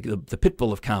 The pit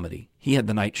bull of comedy. He had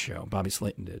the night show. Bobby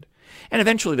Slayton did. And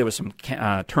eventually there was some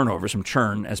turnover, some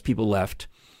churn as people left.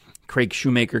 Craig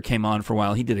Shoemaker came on for a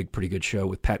while. He did a pretty good show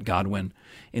with Pat Godwin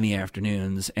in the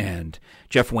afternoons. And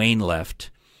Jeff Wayne left.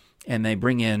 And they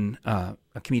bring in a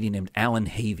comedian named Alan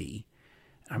Havey.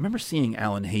 I remember seeing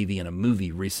Alan Havey in a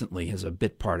movie recently as a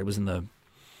bit part. It was in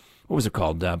what was it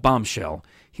called? Bombshell.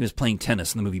 He was playing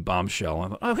tennis in the movie Bombshell. I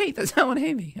thought, oh, hey, that's Alan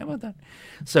Havey. How about that?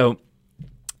 So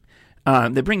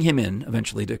they bring him in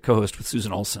eventually to co-host with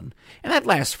Susan Olsen. And that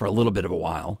lasts for a little bit of a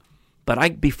while. But I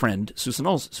befriend Susan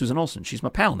Olsen. She's my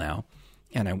pal now.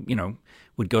 And I,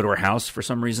 would go to her house for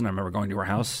some reason. I remember going to her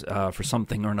house for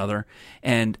something or another.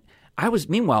 And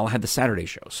meanwhile, I had the Saturday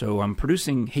show. So I'm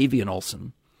producing Havey and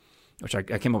Olsen, which I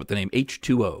came up with the name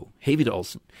H2O, Havey to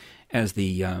Olsen, as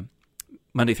the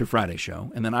Monday through Friday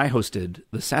show. And then I hosted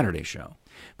the Saturday show.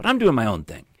 But I'm doing my own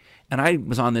thing. And I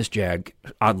was on this jag,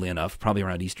 oddly enough, probably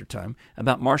around Easter time,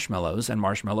 about marshmallows and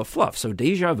marshmallow fluff. So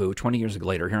deja vu, 20 years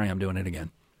later, here I am doing it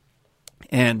again.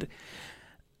 And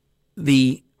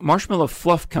the Marshmallow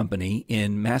Fluff Company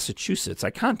in Massachusetts,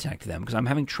 I contact them because I'm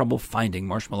having trouble finding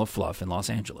marshmallow fluff in Los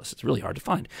Angeles. It's really hard to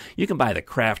find. You can buy the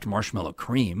Kraft Marshmallow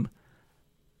Cream,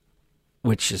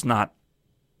 which is not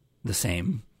the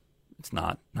same. It's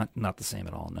not the same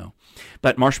at all, no.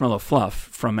 But marshmallow fluff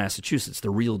from Massachusetts,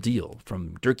 the real deal,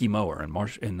 from Durkee Mower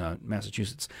in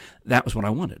Massachusetts, that was what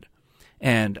I wanted.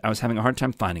 And I was having a hard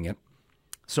time finding it.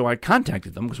 So I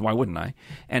contacted them, because why wouldn't I,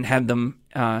 and had them,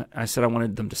 I said I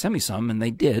wanted them to send me some, and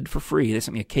they did for free. They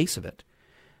sent me a case of it.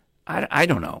 I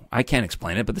don't know. I can't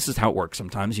explain it, but this is how it works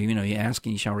sometimes. You ask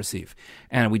and you shall receive.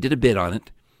 And we did a bid on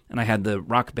it, and I had the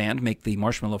rock band make the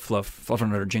Marshmallow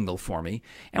Fluffernutter jingle for me,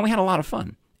 and we had a lot of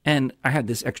fun. And I had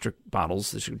these extra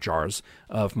bottles, these jars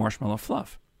of marshmallow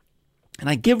fluff. And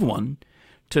I give one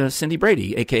to Cindy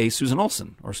Brady, a.k.a. Susan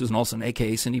Olsen, or Susan Olsen,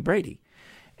 a.k.a. Cindy Brady.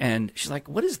 And she's like,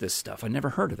 what is this stuff? I never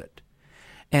heard of it.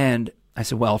 And I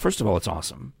said, well, first of all, it's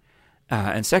awesome.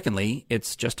 And secondly,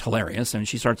 it's just hilarious. And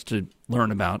she starts to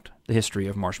learn about the history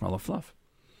of marshmallow fluff.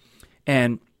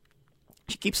 And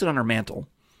she keeps it on her mantle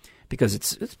because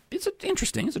it's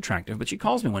interesting, it's attractive. But she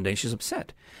calls me one day, she's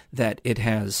upset that it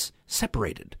has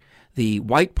separated the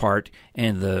white part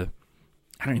and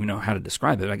I don't even know how to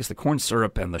describe it. I guess the corn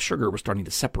syrup and the sugar were starting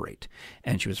to separate.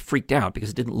 And she was freaked out because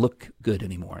it didn't look good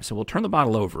anymore. I said, well, turn the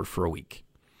bottle over for a week.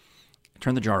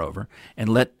 Turn the jar over and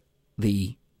let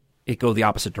it go the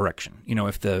opposite direction.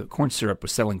 If the corn syrup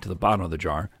was settling to the bottom of the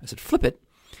jar, I said, flip it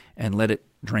and let it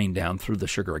drain down through the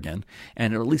sugar again.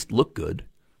 And it'll at least look good,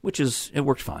 it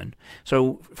worked fine.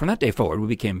 So from that day forward, we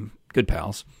became good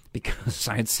pals because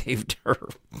I had saved her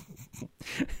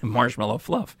marshmallow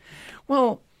fluff.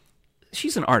 Well,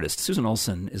 she's an artist. Susan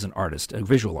Olsen is an artist, a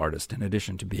visual artist, in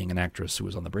addition to being an actress who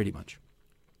was on the Brady Bunch.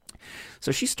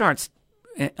 So she starts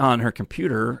on her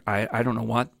computer. I don't know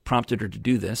what prompted her to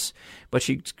do this, but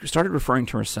she started referring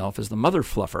to herself as the Mother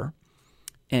Fluffer,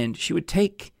 and she would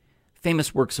take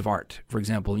famous works of art, for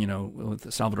example,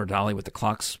 with Salvador Dali with the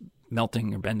clocks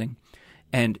melting or bending,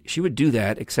 and she would do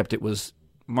that, except it was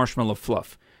marshmallow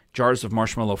fluff, jars of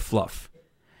marshmallow fluff,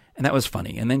 and that was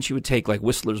funny. And then she would take like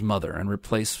Whistler's Mother and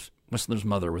replace Whistler's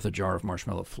Mother with a jar of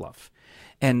marshmallow fluff,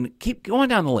 and keep going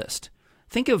down the list.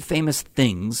 think of famous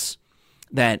things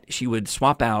that she would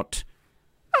swap out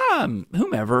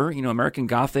whomever, American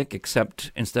Gothic,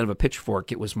 except instead of a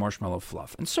pitchfork, it was Marshmallow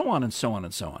Fluff, and so on and so on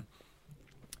and so on.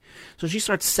 So she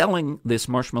starts selling this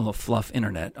Marshmallow Fluff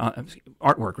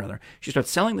artwork, rather. She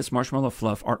starts selling this Marshmallow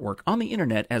Fluff artwork on the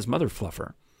internet as Mother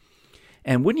Fluffer.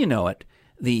 And wouldn't you know it,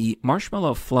 the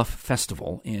Marshmallow Fluff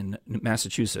Festival in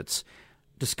Massachusetts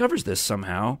discovers this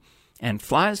somehow and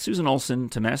flies Susan Olsen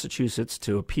to Massachusetts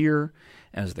to appear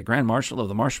as the Grand Marshal of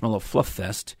the Marshmallow Fluff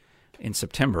Fest in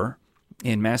September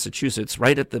in Massachusetts,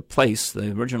 right at the place,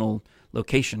 the original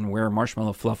location where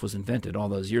Marshmallow Fluff was invented all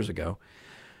those years ago.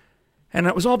 And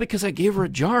it was all because I gave her a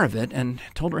jar of it and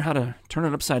told her how to turn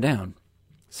it upside down.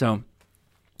 So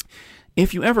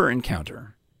if you ever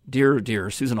encounter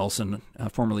dear Susan Olsen,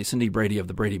 formerly Cindy Brady of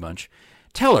the Brady Bunch,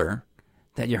 tell her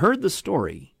that you heard the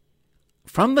story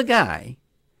from the guy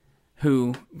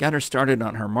who got her started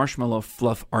on her Marshmallow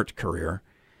Fluff art career.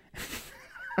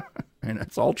 And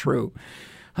it's all true.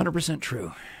 100%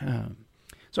 true.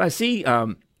 So I see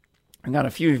I've got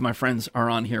a few of my friends are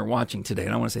on here watching today,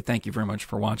 and I want to say thank you very much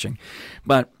for watching.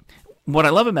 But what I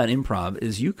love about improv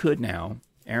is you could now,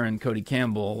 Aaron, Cody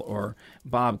Campbell, or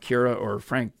Bob, Kira, or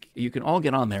Frank, you can all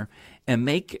get on there and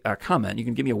make a comment. You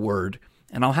can give me a word,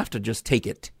 and I'll have to just take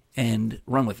it and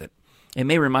run with it. It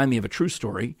may remind me of a true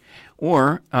story,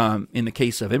 or in the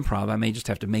case of improv, I may just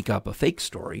have to make up a fake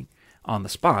story on the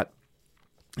spot.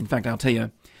 In fact, I'll tell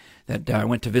you that I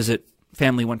went to visit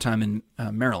family one time in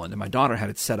Maryland, and my daughter had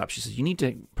it set up. She says, you need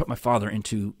to put my father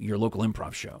into your local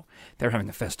improv show. They're having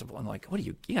a festival. I'm like,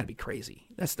 you got to be crazy.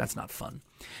 That's not fun.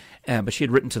 But she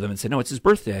had written to them and said, no, it's his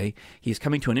birthday. He's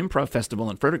coming to an improv festival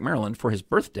in Frederick, Maryland for his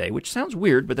birthday, which sounds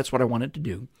weird, but that's what I wanted to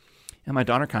do. And my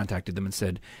daughter contacted them and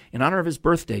said, in honor of his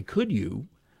birthday, could you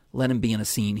let him be in a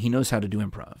scene? He knows how to do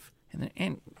improv.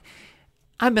 And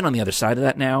I've been on the other side of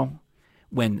that now.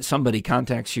 When somebody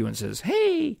contacts you and says,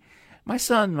 hey, my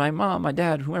son, my mom, my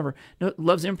dad, whoever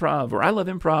loves improv, or I love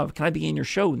improv, can I be in your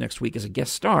show next week as a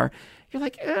guest star? You're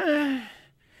like,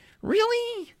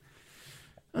 really?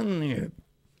 In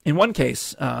one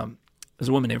case, there's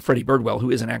a woman named Freddie Birdwell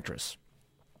who is an actress.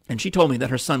 And she told me that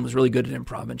her son was really good at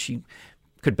improv, and she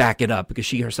could back it up because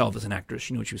she herself is an actress.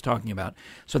 She knew what she was talking about.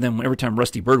 So then every time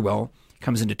Rusty Birdwell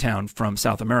comes into town from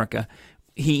South America,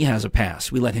 he has a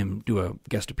pass. We let him do a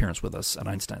guest appearance with us at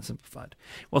Einstein Simplified.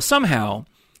 Well, somehow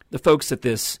the folks at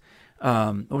this,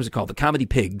 what was it called? The Comedy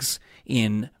Pigs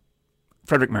in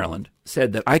Frederick, Maryland,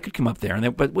 said that I could come up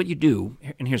there. But what you do,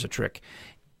 and here's a trick,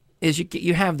 is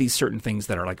you have these certain things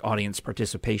that are like audience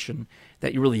participation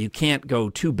that you can't go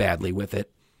too badly with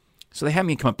it. So they had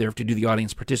me come up there to do the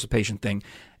audience participation thing.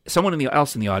 Someone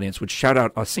else in the audience would shout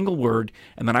out a single word,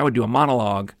 and then I would do a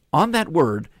monologue on that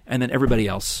word, and then everybody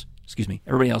else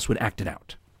would act it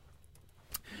out.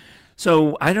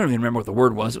 So I don't even remember what the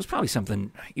word was. It was probably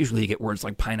something, usually you get words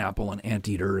like pineapple and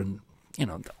anteater and,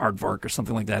 aardvark or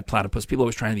something like that, platypus. People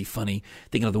always trying to be funny,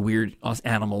 thinking of the weird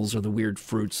animals or the weird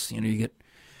fruits. You get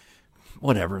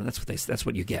whatever. That's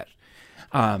what you get.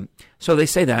 So they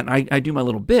say that, and I do my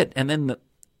little bit, and then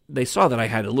they saw that I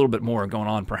had a little bit more going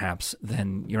on perhaps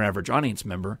than your average audience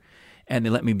member, and they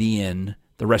let me be in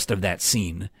the rest of that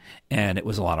scene, and it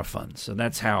was a lot of fun. So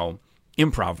that's how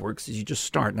improv works, is you just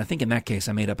start. And I think in that case,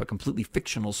 I made up a completely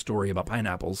fictional story about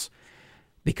pineapples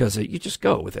because you just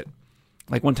go with it.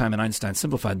 Like one time in Einstein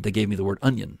Simplified, they gave me the word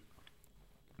onion.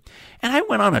 And I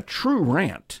went on a true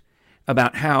rant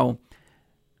about how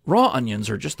raw onions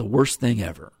are just the worst thing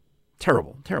ever.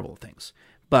 Terrible, terrible things.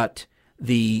 But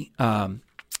the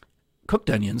cooked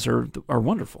onions are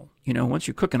wonderful. Once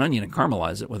you cook an onion and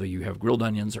caramelize it, whether you have grilled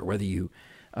onions or whether you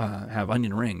have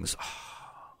onion rings,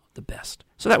 the best.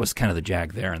 So that was kind of the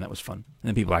jag there, and that was fun. And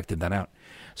then people acted that out.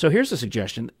 So here's a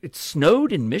suggestion. It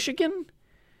snowed in Michigan?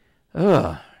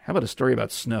 How about a story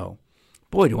about snow?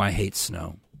 Boy, do I hate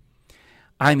snow.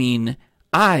 I mean,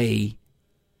 I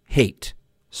hate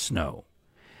snow.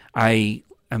 I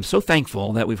am so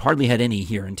thankful that we've hardly had any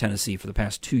here in Tennessee for the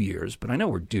past 2 years, but I know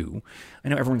we're due. I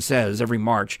know everyone says every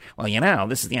March, well,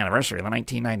 this is the anniversary of the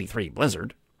 1993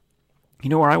 blizzard. You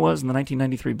know where I was in the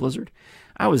 1993 blizzard?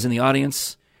 I was in the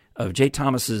audience of Jay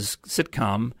Thomas's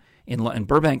sitcom in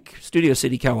Burbank, Studio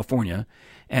City, California,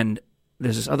 and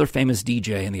there's this other famous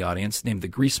DJ in the audience named the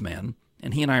Grease Man,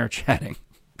 and he and I are chatting,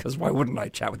 because why wouldn't I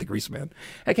chat with the Grease Man?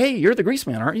 Like, hey, you're the Grease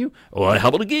Man, aren't you? Oh, how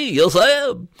about a gee? Yes, I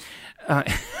am.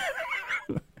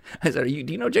 I said, do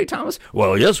you know Jay Thomas?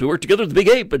 Well, yes, we worked together at the Big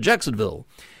Ape at Jacksonville.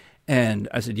 And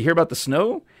I said, you hear about the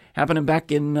snow happening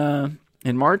back in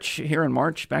in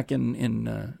March, back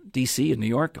in D.C. and New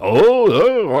York.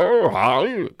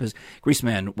 Because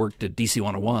Greaseman worked at DC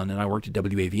 101 and I worked at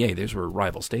WAVA. Those were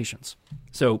rival stations.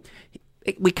 So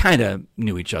we kind of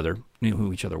knew who each other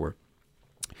were.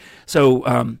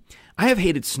 So I have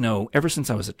hated snow ever since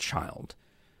I was a child.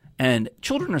 And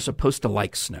children are supposed to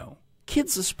like snow.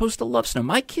 Kids are supposed to love snow.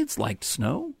 My kids liked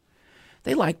snow.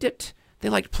 They liked it. They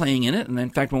liked playing in it. And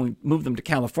in fact, when we moved them to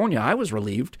California, I was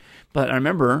relieved. But I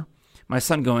remember my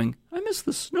son going, I miss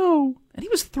the snow. And he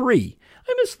was 3.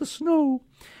 I miss the snow.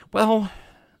 Well,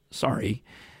 sorry.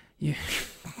 You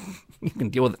can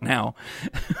deal with it now.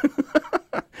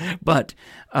 But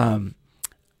when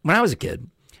I was a kid,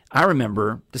 I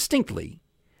remember distinctly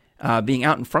being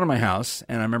out in front of my house,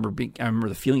 and I remember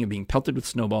the feeling of being pelted with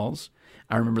snowballs.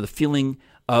 I remember the feeling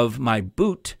of my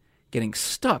boot getting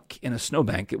stuck in a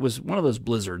snowbank. It was one of those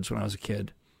blizzards when I was a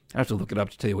kid. I have to look it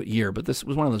up to tell you what year, but this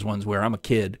was one of those ones where I'm a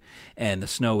kid and the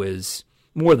snow is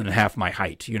more than half my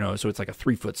height, so it's like a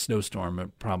 3-foot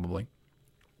snowstorm probably.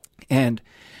 And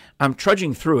I'm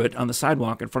trudging through it on the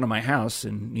sidewalk in front of my house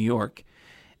in New York,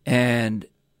 and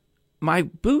my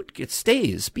boot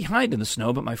stays behind in the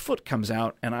snow, but my foot comes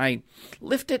out, and I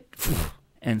lift it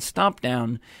and stomp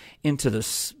down into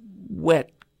this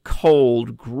wet,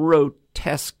 cold,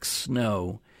 grotesque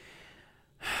snow.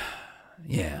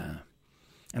 Yeah.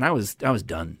 And I was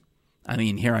done. I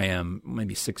mean, here I am,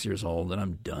 maybe 6 years old, and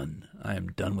I'm done. I am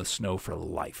done with snow for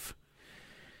life.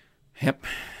 Yep,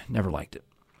 never liked it.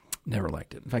 Never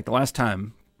liked it. In fact, the last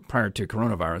time, prior to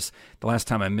coronavirus, the last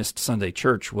time I missed Sunday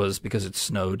church was because it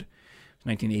snowed.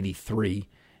 1983,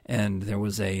 and there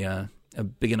was a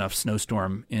big enough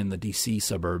snowstorm in the D.C.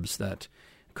 suburbs that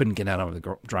I couldn't get out of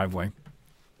the driveway.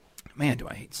 Man, do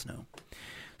I hate snow.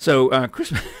 So,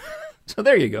 Christmas. So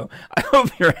there you go. I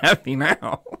hope you're happy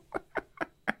now.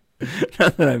 Now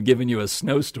that I've given you a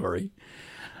snow story.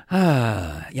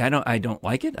 Yeah, I don't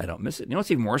like it. I don't miss it. You know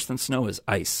what's even worse than snow is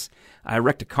ice. I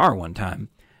wrecked a car one time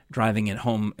driving it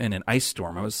home in an ice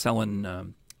storm. I was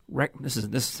selling... This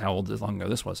is how long ago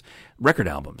this was. Record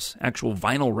albums, actual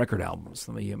vinyl record albums.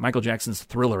 Michael Jackson's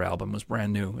Thriller album was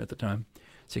brand new at the time.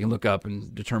 So you can look up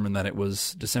and determine that it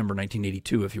was December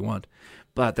 1982 if you want.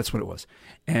 But that's what it was.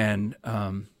 And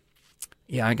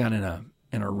I got in a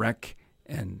wreck,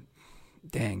 and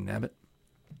dang nabbit.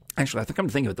 Actually, I think I'm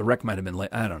thinking of it. The wreck might have been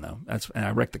late. I don't know. And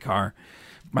I wrecked the car,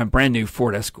 my brand new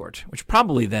Ford Escort, which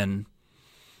probably then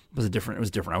was different. It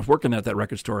was different. I was working at that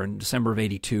record store in December of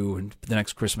 82 and the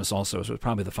next Christmas also, so it was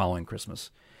probably the following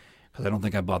Christmas because I don't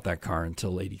think I bought that car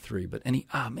until 83. But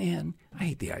man, I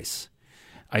hate the ice.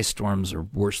 Ice storms are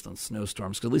worse than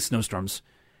snowstorms because at least snowstorms,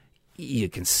 you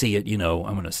can see it. I'm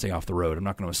going to stay off the road. I'm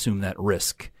not going to assume that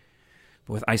risk.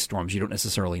 But with ice storms, you don't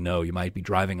necessarily know. You might be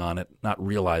driving on it, not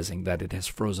realizing that it has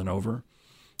frozen over.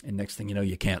 And next thing you know,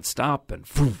 you can't stop and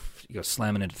you go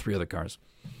slamming into 3 other cars.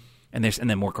 And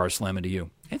then more cars slam into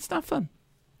you. It's not fun.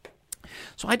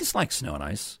 So I dislike snow and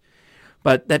ice.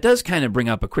 But that does kind of bring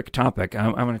up a quick topic.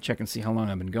 I'm going to check and see how long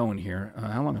I've been going here.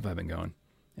 How long have I been going?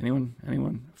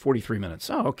 Anyone? 43 minutes.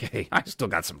 Oh, okay. I still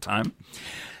got some time.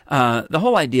 The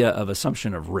whole idea of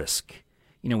assumption of risk.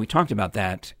 We talked about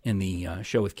that in the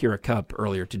show with Kira Cup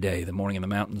earlier today, the Morning in the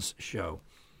Mountains show.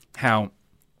 How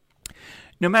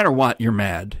no matter what, you're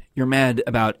mad. You're mad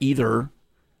about either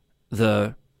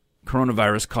the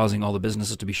coronavirus causing all the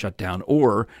businesses to be shut down,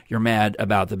 or you're mad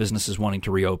about the businesses wanting to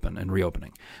reopen and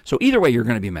reopening. So either way, you're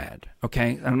going to be mad,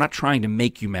 okay? I'm not trying to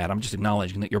make you mad. I'm just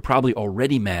acknowledging that you're probably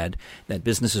already mad that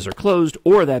businesses are closed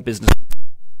or that businesses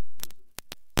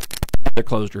they're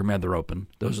closed or you're mad they're open.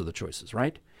 Those are the choices,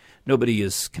 right? Nobody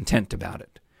is content about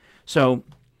it. So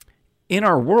in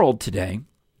our world today,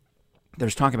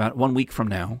 there's talk about 1 week from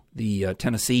now, the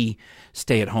Tennessee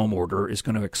stay-at-home order is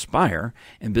going to expire,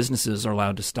 and businesses are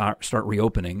allowed to start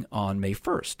reopening on May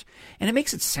 1st. And it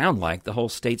makes it sound like the whole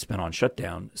state's been on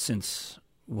shutdown since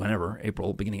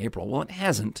beginning April. Well, it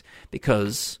hasn't,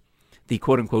 because the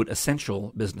quote-unquote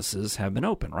essential businesses have been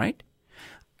open, right?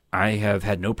 I have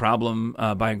had no problem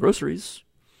buying groceries.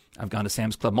 I've gone to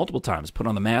Sam's Club multiple times, put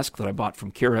on the mask that I bought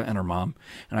from Kira and her mom,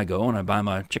 and I go and I buy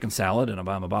my chicken salad and I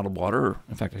buy my bottled water.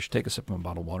 In fact, I should take a sip of my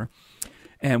bottled water.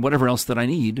 And whatever else that I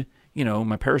need,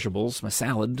 my perishables, my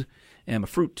salad, and my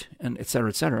fruit, and et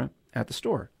cetera, at the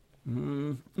store.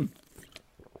 Mm-hmm.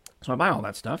 So I buy all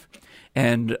that stuff,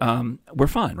 and we're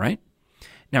fine, right?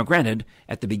 Now, granted,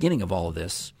 at the beginning of all of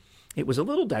this, it was a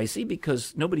little dicey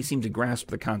because nobody seemed to grasp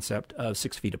the concept of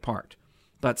 6 feet apart.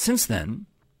 But since then,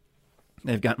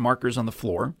 they've got markers on the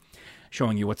floor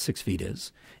showing you what 6 feet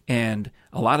is. And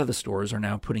a lot of the stores are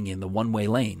now putting in the one-way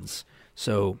lanes.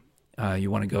 So you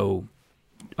want to go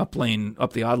up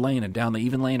the odd lane and down the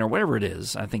even lane, or whatever it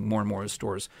is. I think more and more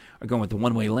stores are going with the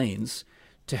one-way lanes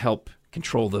to help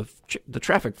control the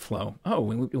traffic flow. Oh,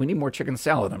 we need more chicken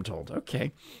salad, I'm told.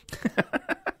 Okay.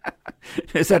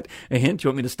 Is that a hint? You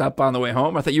want me to stop by on the way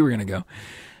home? I thought you were going to go.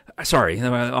 Sorry,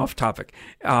 off topic.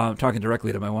 Talking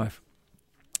directly to my wife.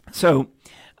 So,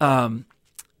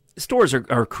 stores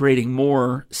are creating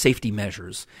more safety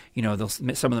measures. You know, some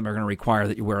of them are going to require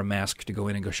that you wear a mask to go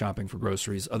in and go shopping for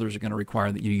groceries. Others are going to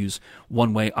require that you use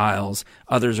one-way aisles.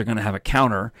 Others are going to have a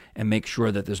counter and make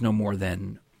sure that there's no more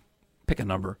than, pick a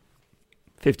number,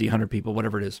 50, 100 people,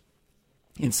 whatever it is,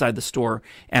 inside the store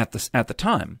at the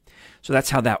time. So that's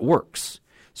how that works.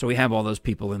 So we have all those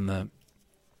people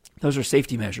those are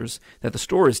safety measures that the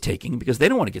store is taking because they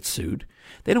don't want to get sued.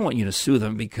 They don't want you to sue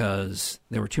them because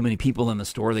there were too many people in the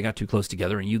store, they got too close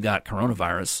together, and you got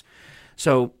coronavirus.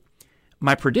 So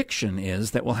my prediction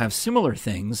is that we'll have similar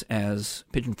things as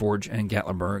Pigeon Forge and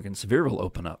Gatlinburg and Sevierville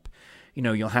open up. You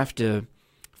know, you'll have to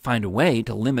find a way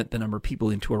to limit the number of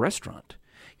people into a restaurant.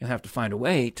 You'll have to find a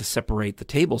way to separate the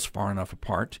tables far enough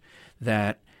apart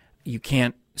that you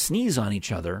can't sneeze on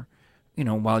each other, you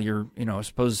know, while you're,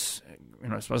 suppose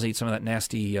I eat some of that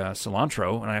nasty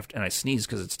cilantro and I sneeze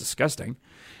because it's disgusting.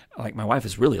 Like, my wife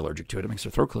is really allergic to it. It makes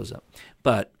her throat close up.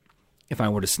 But if I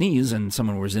were to sneeze and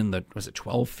someone was in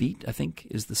 12 feet, I think,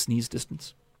 is the sneeze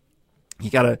distance. You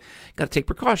gotta take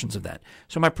precautions of that.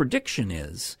 So my prediction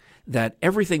is that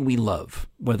everything we love,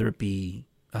 whether it be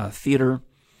theater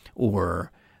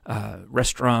or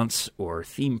restaurants or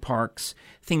theme parks,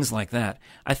 things like that,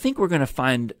 I think we're going to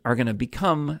find are going to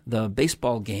become the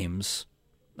baseball games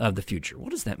of the future.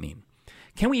 What does that mean?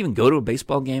 Can we even go to a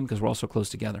baseball game because we're all so close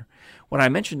together? What I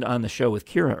mentioned on the show with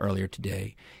Kira earlier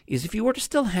today is if you were to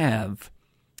still have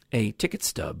a ticket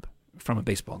stub from a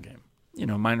baseball game,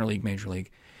 minor league, major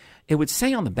league, it would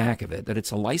say on the back of it that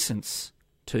it's a license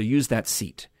to use that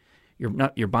seat.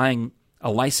 You're buying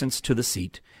a license to the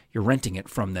seat. You're renting it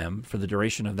from them for the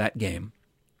duration of that game.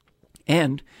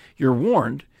 And you're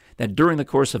warned that during the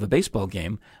course of a baseball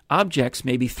game, objects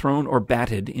may be thrown or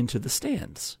batted into the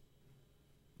stands.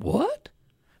 What?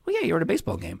 Well, yeah, you're at a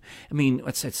baseball game. I mean,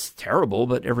 it's terrible,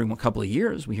 but every couple of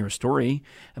years we hear a story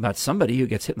about somebody who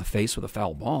gets hit in the face with a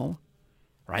foul ball,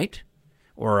 right?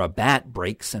 Or a bat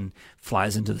breaks and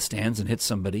flies into the stands and hits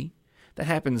somebody. That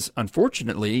happens,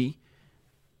 unfortunately,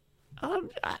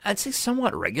 I'd say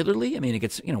somewhat regularly. I mean, it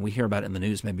gets, we hear about it in the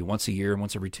news maybe once a year,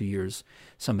 once every 2 years,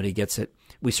 somebody gets it.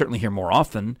 We certainly hear more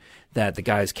often that the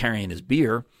guy's carrying his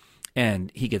beer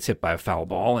and he gets hit by a foul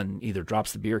ball and either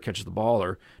drops the beer, catches the ball,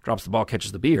 or drops the ball,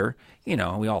 catches the beer. We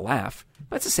all laugh.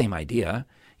 But it's the same idea.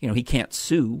 He can't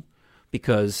sue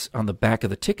because on the back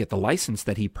of the ticket, the license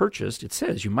that he purchased, it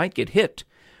says you might get hit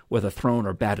with a thrown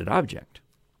or batted object.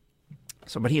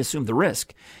 So, but he assumed the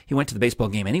risk. He went to the baseball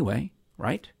game anyway,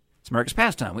 right? It's America's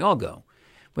pastime. We all go.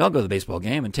 We all go to the baseball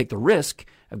game and take the risk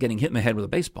of getting hit in the head with a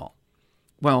baseball.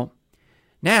 Well,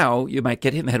 now you might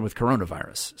get hit in the head with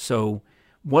coronavirus. So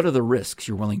what are the risks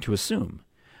you're willing to assume?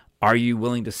 Are you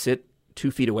willing to sit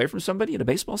 2 feet away from somebody at a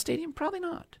baseball stadium? Probably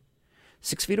not.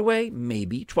 6 feet away?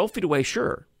 Maybe. 12 feet away?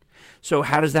 Sure. So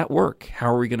how does that work?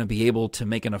 How are we going to be able to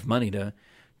make enough money to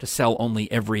sell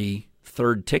only every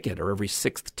third ticket or every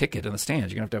sixth ticket in the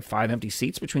stands? You're going to have 5 empty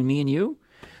seats between me and you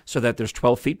so that there's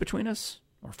 12 feet between us,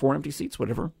 or 4 empty seats,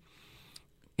 whatever.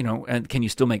 And can you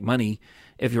still make money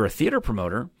if you're a theater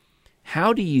promoter?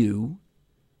 How do you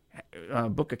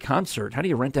book a concert? How do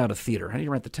you rent out a theater? How do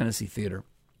you rent the Tennessee Theater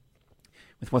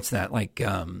with what's that, like,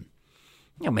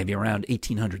 maybe around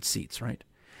 1,800 seats, right?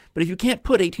 But if you can't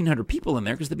put 1,800 people in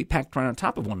there because they'd be packed right on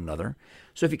top of one another,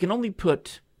 so if you can only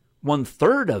put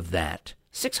 1/3 of that,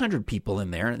 600 people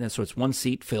in there, and so it's 1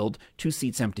 seat filled, 2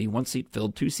 seats empty, 1 seat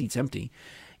filled, 2 seats empty.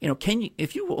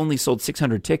 If you only sold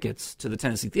 600 tickets to the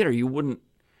Tennessee Theater, you wouldn't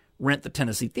rent the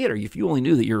Tennessee Theater. If you only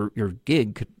knew that your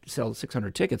gig could sell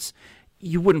 600 tickets,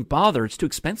 you wouldn't bother. It's too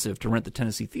expensive to rent the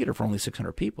Tennessee Theater for only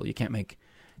 600 people. You can't make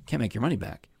your money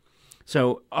back.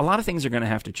 So a lot of things are going to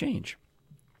have to change.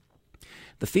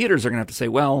 The theaters are going to have to say,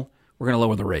 well, we're going to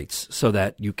lower the rates so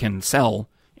that you can sell,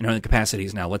 the capacity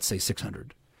is now, let's say,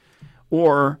 600.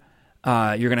 Or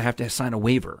you're going to have to sign a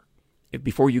waiver.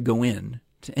 Before you go in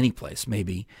to any place,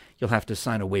 maybe you'll have to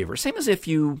sign a waiver. Same as if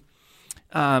you,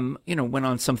 went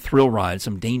on some thrill ride,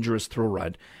 some dangerous thrill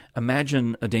ride.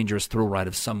 Imagine a dangerous thrill ride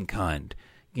of some kind,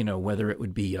 whether it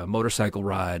would be a motorcycle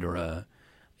ride or a,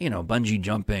 bungee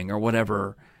jumping or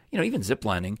whatever, even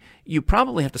ziplining. You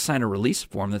probably have to sign a release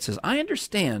form that says, I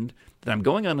understand that I'm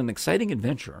going on an exciting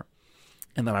adventure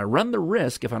and that I run the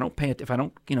risk if I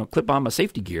don't clip on my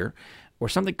safety gear or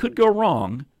something could go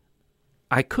wrong,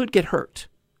 I could get hurt.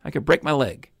 I could break my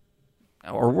leg.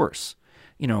 or worse,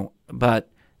 but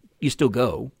you still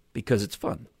go because it's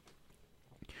fun.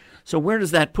 So where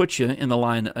does that put you in the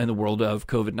world of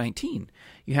COVID-19?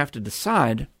 You have to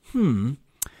decide,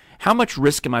 how much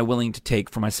risk am I willing to take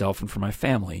for myself and for my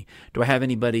family? Do I have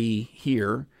anybody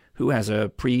here who has a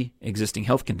pre-existing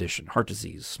health condition, heart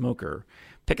disease, smoker,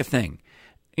 pick a thing?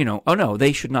 Oh no,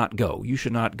 they should not go. You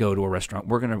should not go to a restaurant.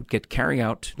 We're going to carry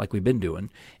out like we've been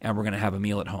doing, and we're going to have a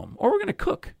meal at home. Or we're going to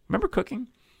cook. Remember cooking?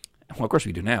 Well, of course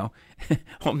we do now.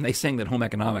 They saying that home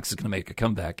economics is going to make a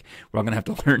comeback. We're all going to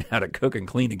have to learn how to cook and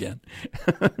clean again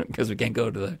because we can't go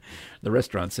to the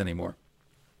restaurants anymore.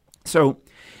 So,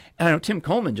 I know Tim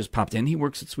Coleman just popped in. He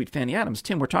works at Sweet Fanny Adams.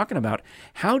 Tim, we're talking about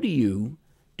how do you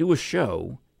do a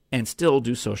show and still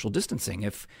do social distancing?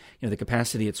 If the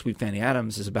capacity at Sweet Fanny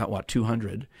Adams is about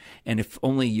 200, and if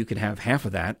only you could have half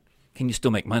of that, can you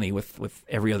still make money with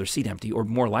every other seat empty? Or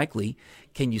more likely,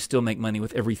 can you still make money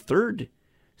with every third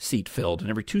seat filled and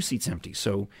every 2 seats empty?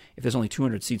 So if there's only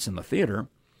 200 seats in the theater,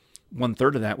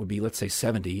 1/3 of that would be, let's say,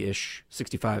 70-ish,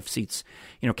 65 seats.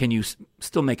 Can you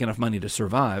still make enough money to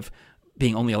survive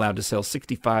being only allowed to sell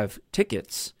 65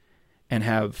 tickets and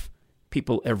have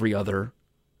people every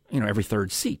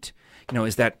third seat?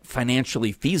 Is that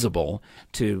financially feasible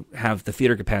to have the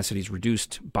theater capacities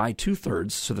reduced by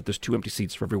 2/3 so that there's 2 empty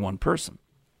seats for every one person?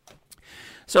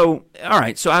 So, all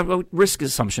right, so risk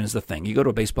assumption is the thing. You go to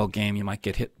a baseball game, you might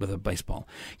get hit with a baseball.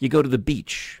 You go to the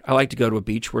beach. I like to go to a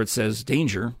beach where it says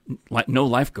danger, no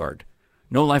lifeguard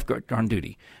on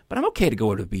duty. But I'm okay to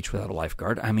go to a beach without a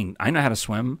lifeguard. I mean, I know how to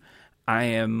swim. I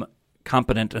am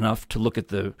competent enough to look at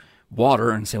the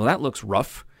water and say, well, that looks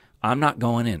rough. I'm not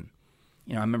going in.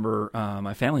 I remember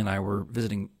my family and I were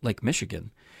visiting Lake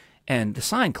Michigan, and the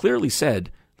sign clearly said,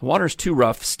 the water's too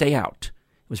rough, stay out.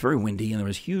 It was very windy, and there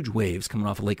was huge waves coming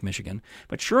off of Lake Michigan.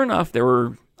 But sure enough, there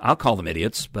were, I'll call them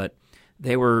idiots, but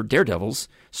they were daredevils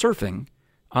surfing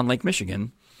on Lake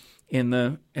Michigan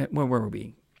where were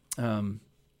we? I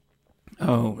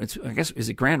guess, is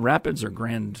it Grand Rapids or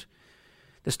Grand?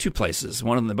 There's 2 places.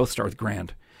 One of them, they both start with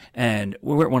Grand. And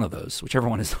we're at one of those, whichever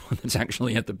one is the one that's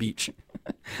actually at the beach.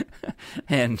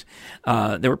 And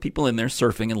there were people in there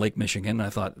surfing in Lake Michigan. I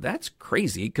thought, that's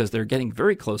crazy because they're getting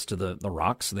very close to the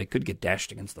rocks. So they could get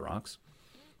dashed against the rocks.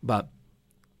 But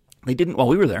they didn't while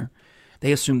we were there.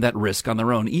 They assumed that risk on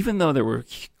their own, even though there were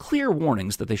clear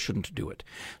warnings that they shouldn't do it.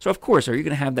 So, of course, are you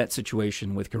going to have that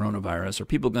situation with coronavirus? Are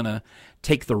people going to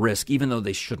take the risk even though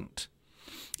they shouldn't?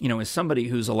 Is somebody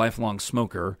who's a lifelong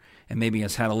smoker and maybe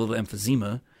has had a little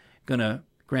emphysema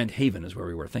Grand Haven is where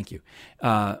we were. Thank you.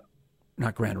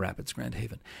 Not Grand Rapids, Grand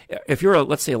Haven. If you're,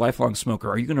 let's say, a lifelong smoker,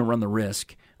 are you going to run the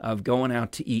risk of going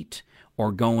out to eat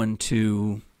or going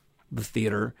to the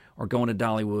theater or going to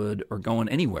Dollywood or going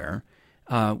anywhere,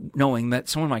 knowing that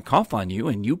someone might cough on you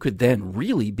and you could then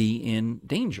really be in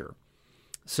danger?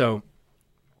 So,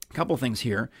 a couple things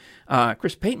here.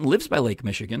 Chris Payton lives by Lake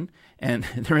Michigan, and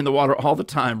they're in the water all the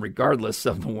time, regardless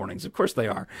of the warnings. Of course they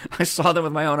are. I saw them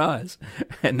with my own eyes.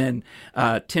 And then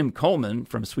Tim Coleman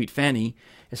from Sweet Fanny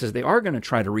says they are going to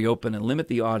try to reopen and limit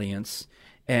the audience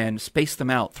and space them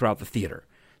out throughout the theater.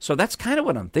 So that's kind of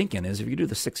what I'm thinking is if you do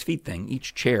the 6 feet thing,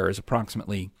 each chair is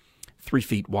approximately 3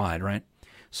 feet wide, right?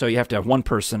 So you have to have one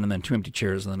person and then 2 empty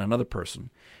chairs and then another person.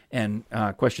 And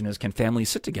question is, can families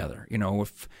sit together?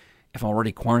 If I'm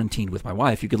already quarantined with my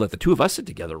wife, you could let the 2 of us sit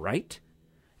together, right?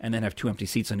 And then have 2 empty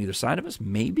seats on either side of us,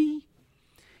 maybe?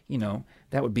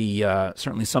 That would be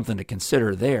certainly something to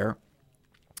consider there.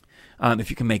 If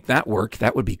you can make that work,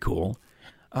 that would be cool.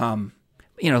 As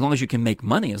long as you can make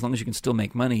money, as long as you can still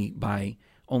make money by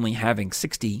only having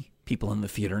 60 people in the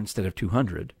theater instead of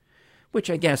 200, which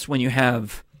I guess when you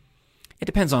have, it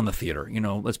depends on the theater.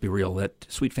 Let's be real, that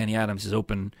Sweet Fanny Adams is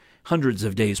open hundreds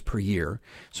of days per year.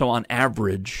 So on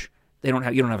average, you don't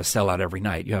have a sellout every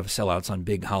night. You have sellouts on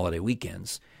big holiday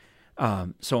weekends.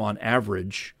 So on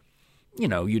average,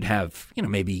 you'd have,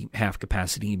 maybe half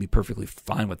capacity. You'd be perfectly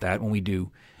fine with that. When we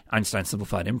do Einstein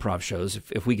Simplified Improv shows,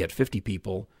 if we get 50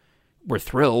 people, we're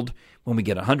thrilled. When we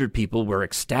get 100 people, we're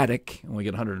ecstatic. When we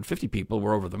get 150 people,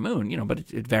 we're over the moon. But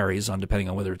it varies depending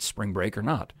on whether it's spring break or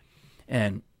not.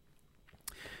 And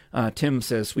Tim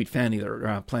says Sweet Fanny,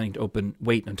 they're planning to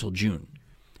wait until June.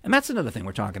 And that's another thing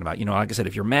we're talking about. Like I said,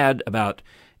 if you're mad about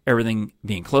everything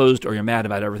being closed or you're mad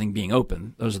about everything being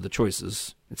open, those are the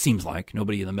choices. It seems like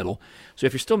nobody in the middle. So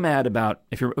if you're still mad about,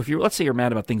 if you're let's say you're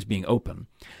mad about things being open,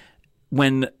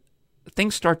 when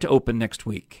things start to open next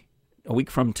week, a week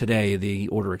from today, the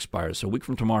order expires. So a week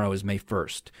from tomorrow is May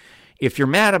 1st. If you're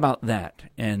mad about that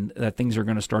and that things are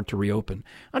going to start to reopen,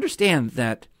 understand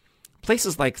that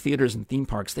places like theaters and theme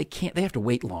parks, they have to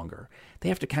wait longer. They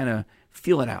have to kind of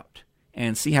feel it out.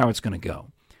 and see how it's going to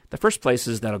go. The first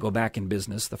places that'll go back in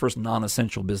business, the first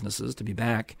non-essential businesses to be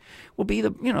back, will be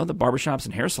the barbershops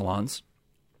and hair salons,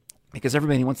 because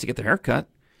everybody wants to get their hair cut,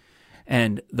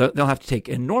 and they'll have to take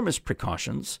enormous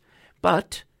precautions.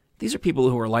 But these are people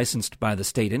who are licensed by the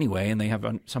state anyway, and they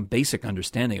have some basic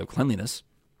understanding of cleanliness.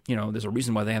 There's a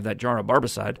reason why they have that jar of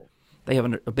Barbicide. They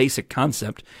have a basic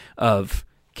concept of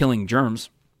killing germs.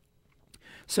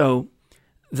 So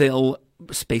they'll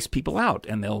space people out,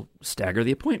 and they'll stagger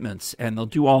the appointments, and they'll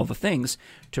do all the things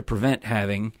to prevent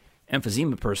having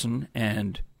emphysema person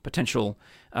and potential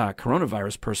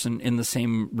coronavirus person in the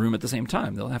same room at the same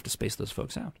time. They'll have to space those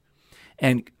folks out.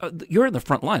 And you're in the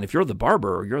front line. If you're the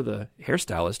barber or you're the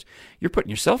hairstylist, you're putting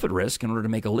yourself at risk in order to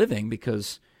make a living,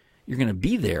 because you're going to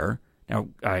be there. Now,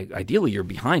 ideally, you're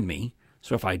behind me.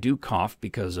 So if I do cough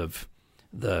because of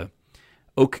the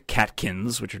oak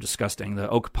catkins, which are disgusting, the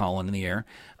oak pollen in the air,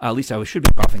 at least I should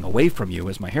be coughing away from you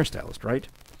as my hairstylist, right?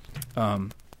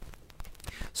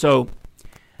 So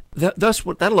thus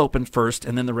that'll open first,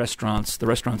 and then the restaurants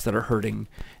that are hurting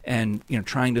and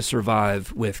trying to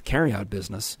survive with carryout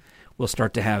business will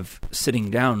start to have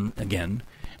sitting down again,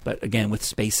 but again with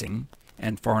spacing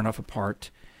and far enough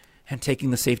apart, and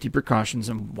taking the safety precautions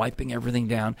and wiping everything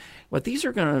down. But these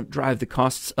are going to drive the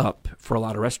costs up for a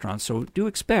lot of restaurants. So do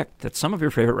expect that some of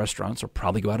your favorite restaurants will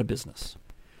probably go out of business,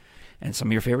 and some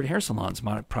of your favorite hair salons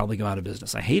might probably go out of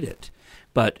business. I hate it,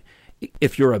 but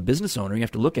if you're a business owner, you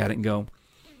have to look at it and go,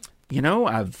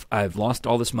 I've lost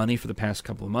all this money for the past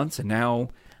couple of months, and now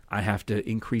I have to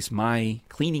increase my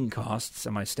cleaning costs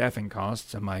and my staffing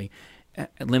costs and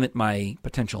limit my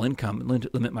potential income,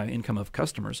 limit my income of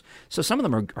customers. So some of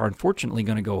them are unfortunately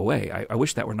going to go away. I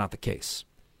wish that were not the case.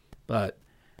 But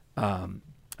I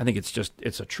think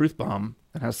it's a truth bomb,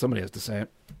 and how somebody has to say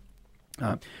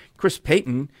it. Chris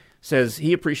Payton says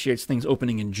he appreciates things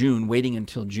opening in June, waiting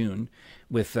until June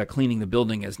with cleaning the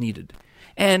building as needed.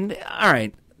 And, all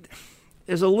right,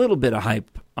 there's a little bit of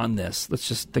hype on this. Let's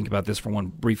just think about this for one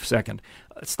brief second.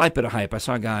 A slight bit of hype. I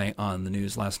saw a guy on the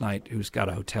news last night who's got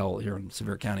a hotel here in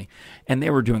Sevier County, and they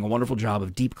were doing a wonderful job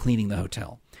of deep cleaning the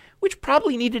hotel, which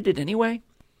probably needed it anyway.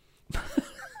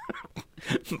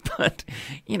 But,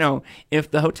 if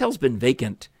the hotel's been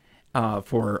vacant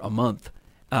for a month,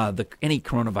 any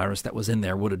coronavirus that was in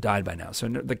there would have died by now. So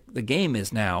the game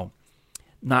is now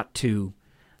not to,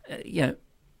 the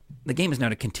game is now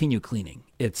to continue cleaning.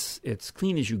 It's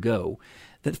clean as you go.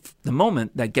 The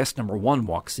moment that guest number one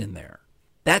walks in there,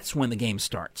 that's when the game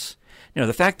starts.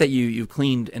 The fact that you've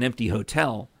cleaned an empty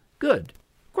hotel, good.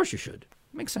 Of course you should.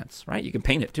 It makes sense, right? You can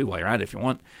paint it too while you're at it if you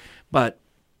want. But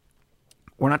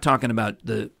we're not talking about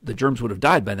the germs would have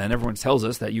died by then. Everyone tells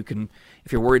us that you can,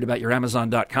 if you're worried about your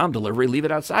Amazon.com delivery, leave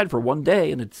it outside for one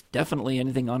day, and it's definitely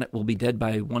anything on it will be dead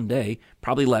by one day.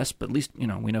 Probably less, but at least,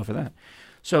 we know for that.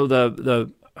 So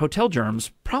the hotel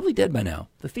germs, probably dead by now.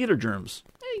 The theater germs,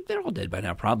 they're all dead by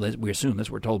now, probably. We assume this.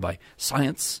 We're told by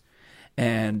science.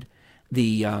 And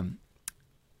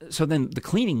so then the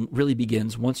cleaning really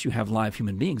begins once you have live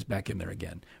human beings back in there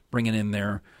again, bringing in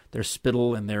their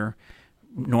spittle and their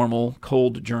normal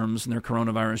cold germs and their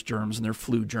coronavirus germs and their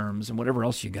flu germs and whatever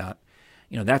else you got.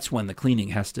 That's when the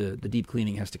deep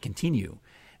cleaning has to continue.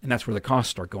 And that's where the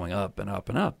costs start going up and up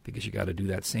and up, because you got to do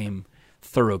that same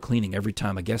thorough cleaning every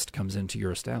time a guest comes into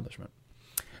your establishment.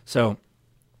 So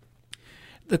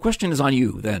the question is on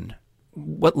you then.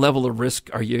 What level of risk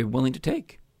are you willing to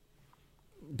take?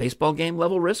 Baseball game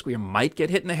level risk where you might get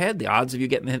hit in the head. The odds of you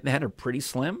getting hit in the head are pretty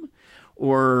slim.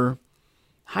 Or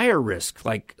higher risk,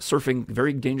 like surfing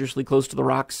very dangerously close to the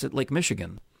rocks at Lake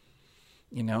Michigan.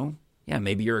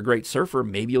 Maybe you're a great surfer.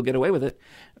 Maybe you'll get away with it.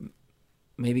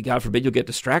 Maybe, God forbid, you'll get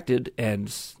distracted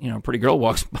and, a pretty girl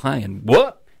walks by and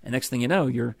what? And next thing you know,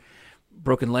 you're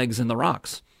broken legs in the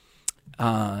rocks.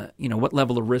 What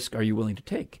level of risk are you willing to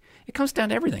take? It comes down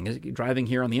to everything. Driving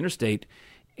here on the interstate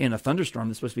in a thunderstorm,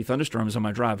 there's supposed to be thunderstorms on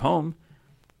my drive home.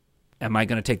 Am I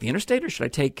going to take the interstate, or should I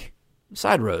take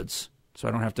side roads so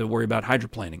I don't have to worry about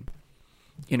hydroplaning?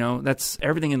 That's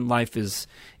everything in life is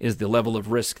the level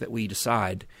of risk that we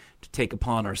decide to take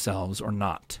upon ourselves or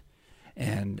not.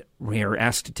 And we are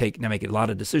asked to make a lot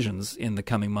of decisions in the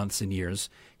coming months and years,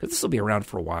 because this will be around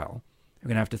for a while. We're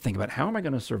going to have to think about, how am I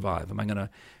going to survive? Am I going to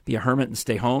be a hermit and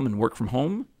stay home and work from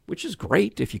home, which is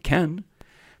great if you can.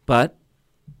 But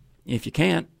if you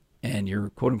can't, and you're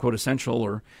quote-unquote essential,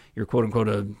 or you're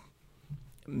quote-unquote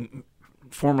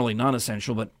formerly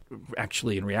non-essential, but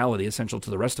actually in reality essential to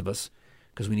the rest of us,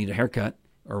 because we need a haircut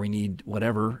or we need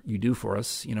whatever you do for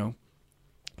us,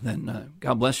 then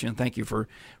God bless you and thank you for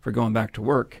going back to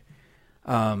work.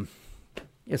 Let's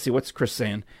see, what's Chris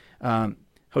saying?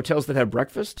 Hotels that have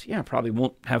breakfast, yeah, probably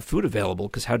won't have food available,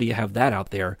 because how do you have that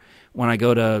out there? When I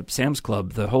go to Sam's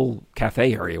Club, the whole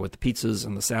cafe area with the pizzas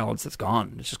and the salads, that's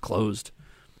gone. It's just closed.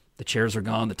 The chairs are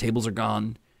gone. The tables are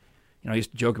gone. I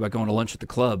used to joke about going to lunch at the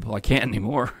club. Well, I can't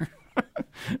anymore.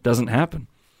 Doesn't happen.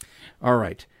 All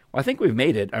right. Well, I think we've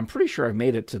made it. I'm pretty sure I've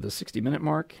made it to the 60-minute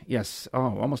mark. Yes.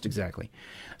 Oh, almost exactly.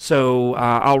 So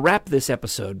I'll wrap this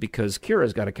episode, because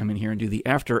Kira's got to come in here and do the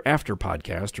after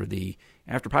podcast, or the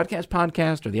after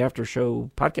podcast, or the after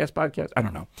show podcast. I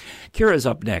don't know. Kira's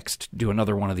up next to do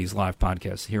another one of these live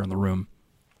podcasts here in the room.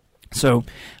 So,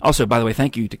 also, by the way,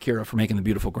 thank you to Kira for making the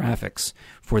beautiful graphics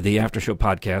for the After Show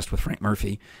podcast with Frank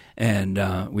Murphy,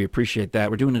 and we appreciate that.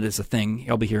 We're doing it as a thing.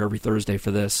 I'll be here every Thursday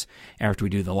for this after we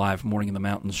do the live Morning in the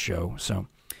Mountains show. So,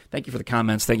 thank you for the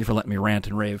comments. Thank you for letting me rant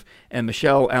and rave. And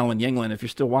Michelle Allen Yinglin, if you're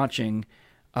still watching,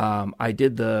 I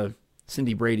did the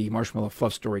Cindy Brady Marshmallow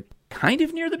Fluff story kind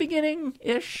of near the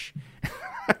beginning-ish.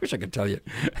 I wish I could tell you.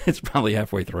 It's probably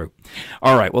halfway through.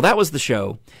 All right. Well, that was the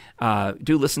show.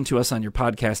 Do listen to us on your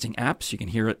podcasting apps. You can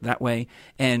hear it that way.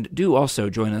 And do also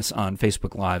join us on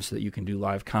Facebook Live, so that you can do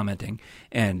live commenting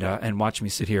and watch me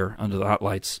sit here under the hot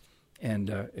lights and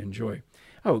enjoy.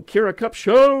 Oh, Kira Cup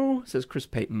Show, says Chris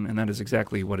Payton. And that is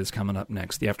exactly what is coming up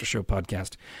next, the After Show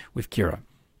podcast with Kira.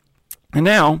 And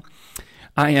now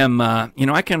I am,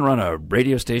 I can run a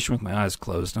radio station with my eyes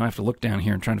closed, and I have to look down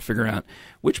here and try to figure out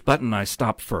which button I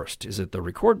stop first. Is it the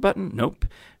record button? Nope.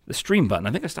 The stream button.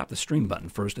 I think I stopped the stream button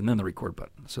first and then the record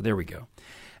button. So there we go.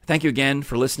 Thank you again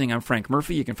for listening. I'm Frank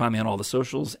Murphy. You can find me on all the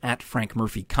socials at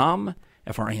FrankMurphyCom,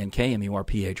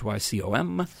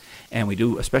 FrankMurphyCom. And we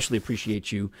do especially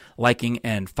appreciate you liking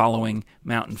and following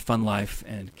Mountain Fun Life,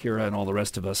 and Kira and all the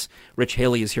rest of us. Rich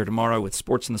Haley is here tomorrow with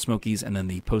Sports in the Smokies, and then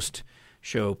the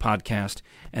post-show podcast.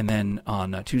 And then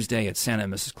on Tuesday, it's Santa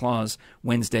and Mrs. Claus.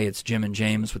 Wednesday, it's Jim and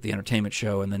James with the entertainment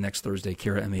show. And then next Thursday,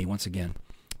 Kira and me once again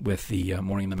with the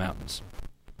Morning in the Mountains.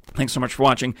 Thanks so much for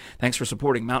watching. Thanks for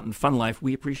supporting Mountain Fun Life.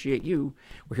 We appreciate you.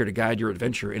 We're here to guide your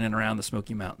adventure in and around the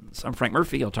Smoky Mountains. I'm Frank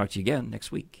Murphy. I'll talk to you again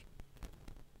next week.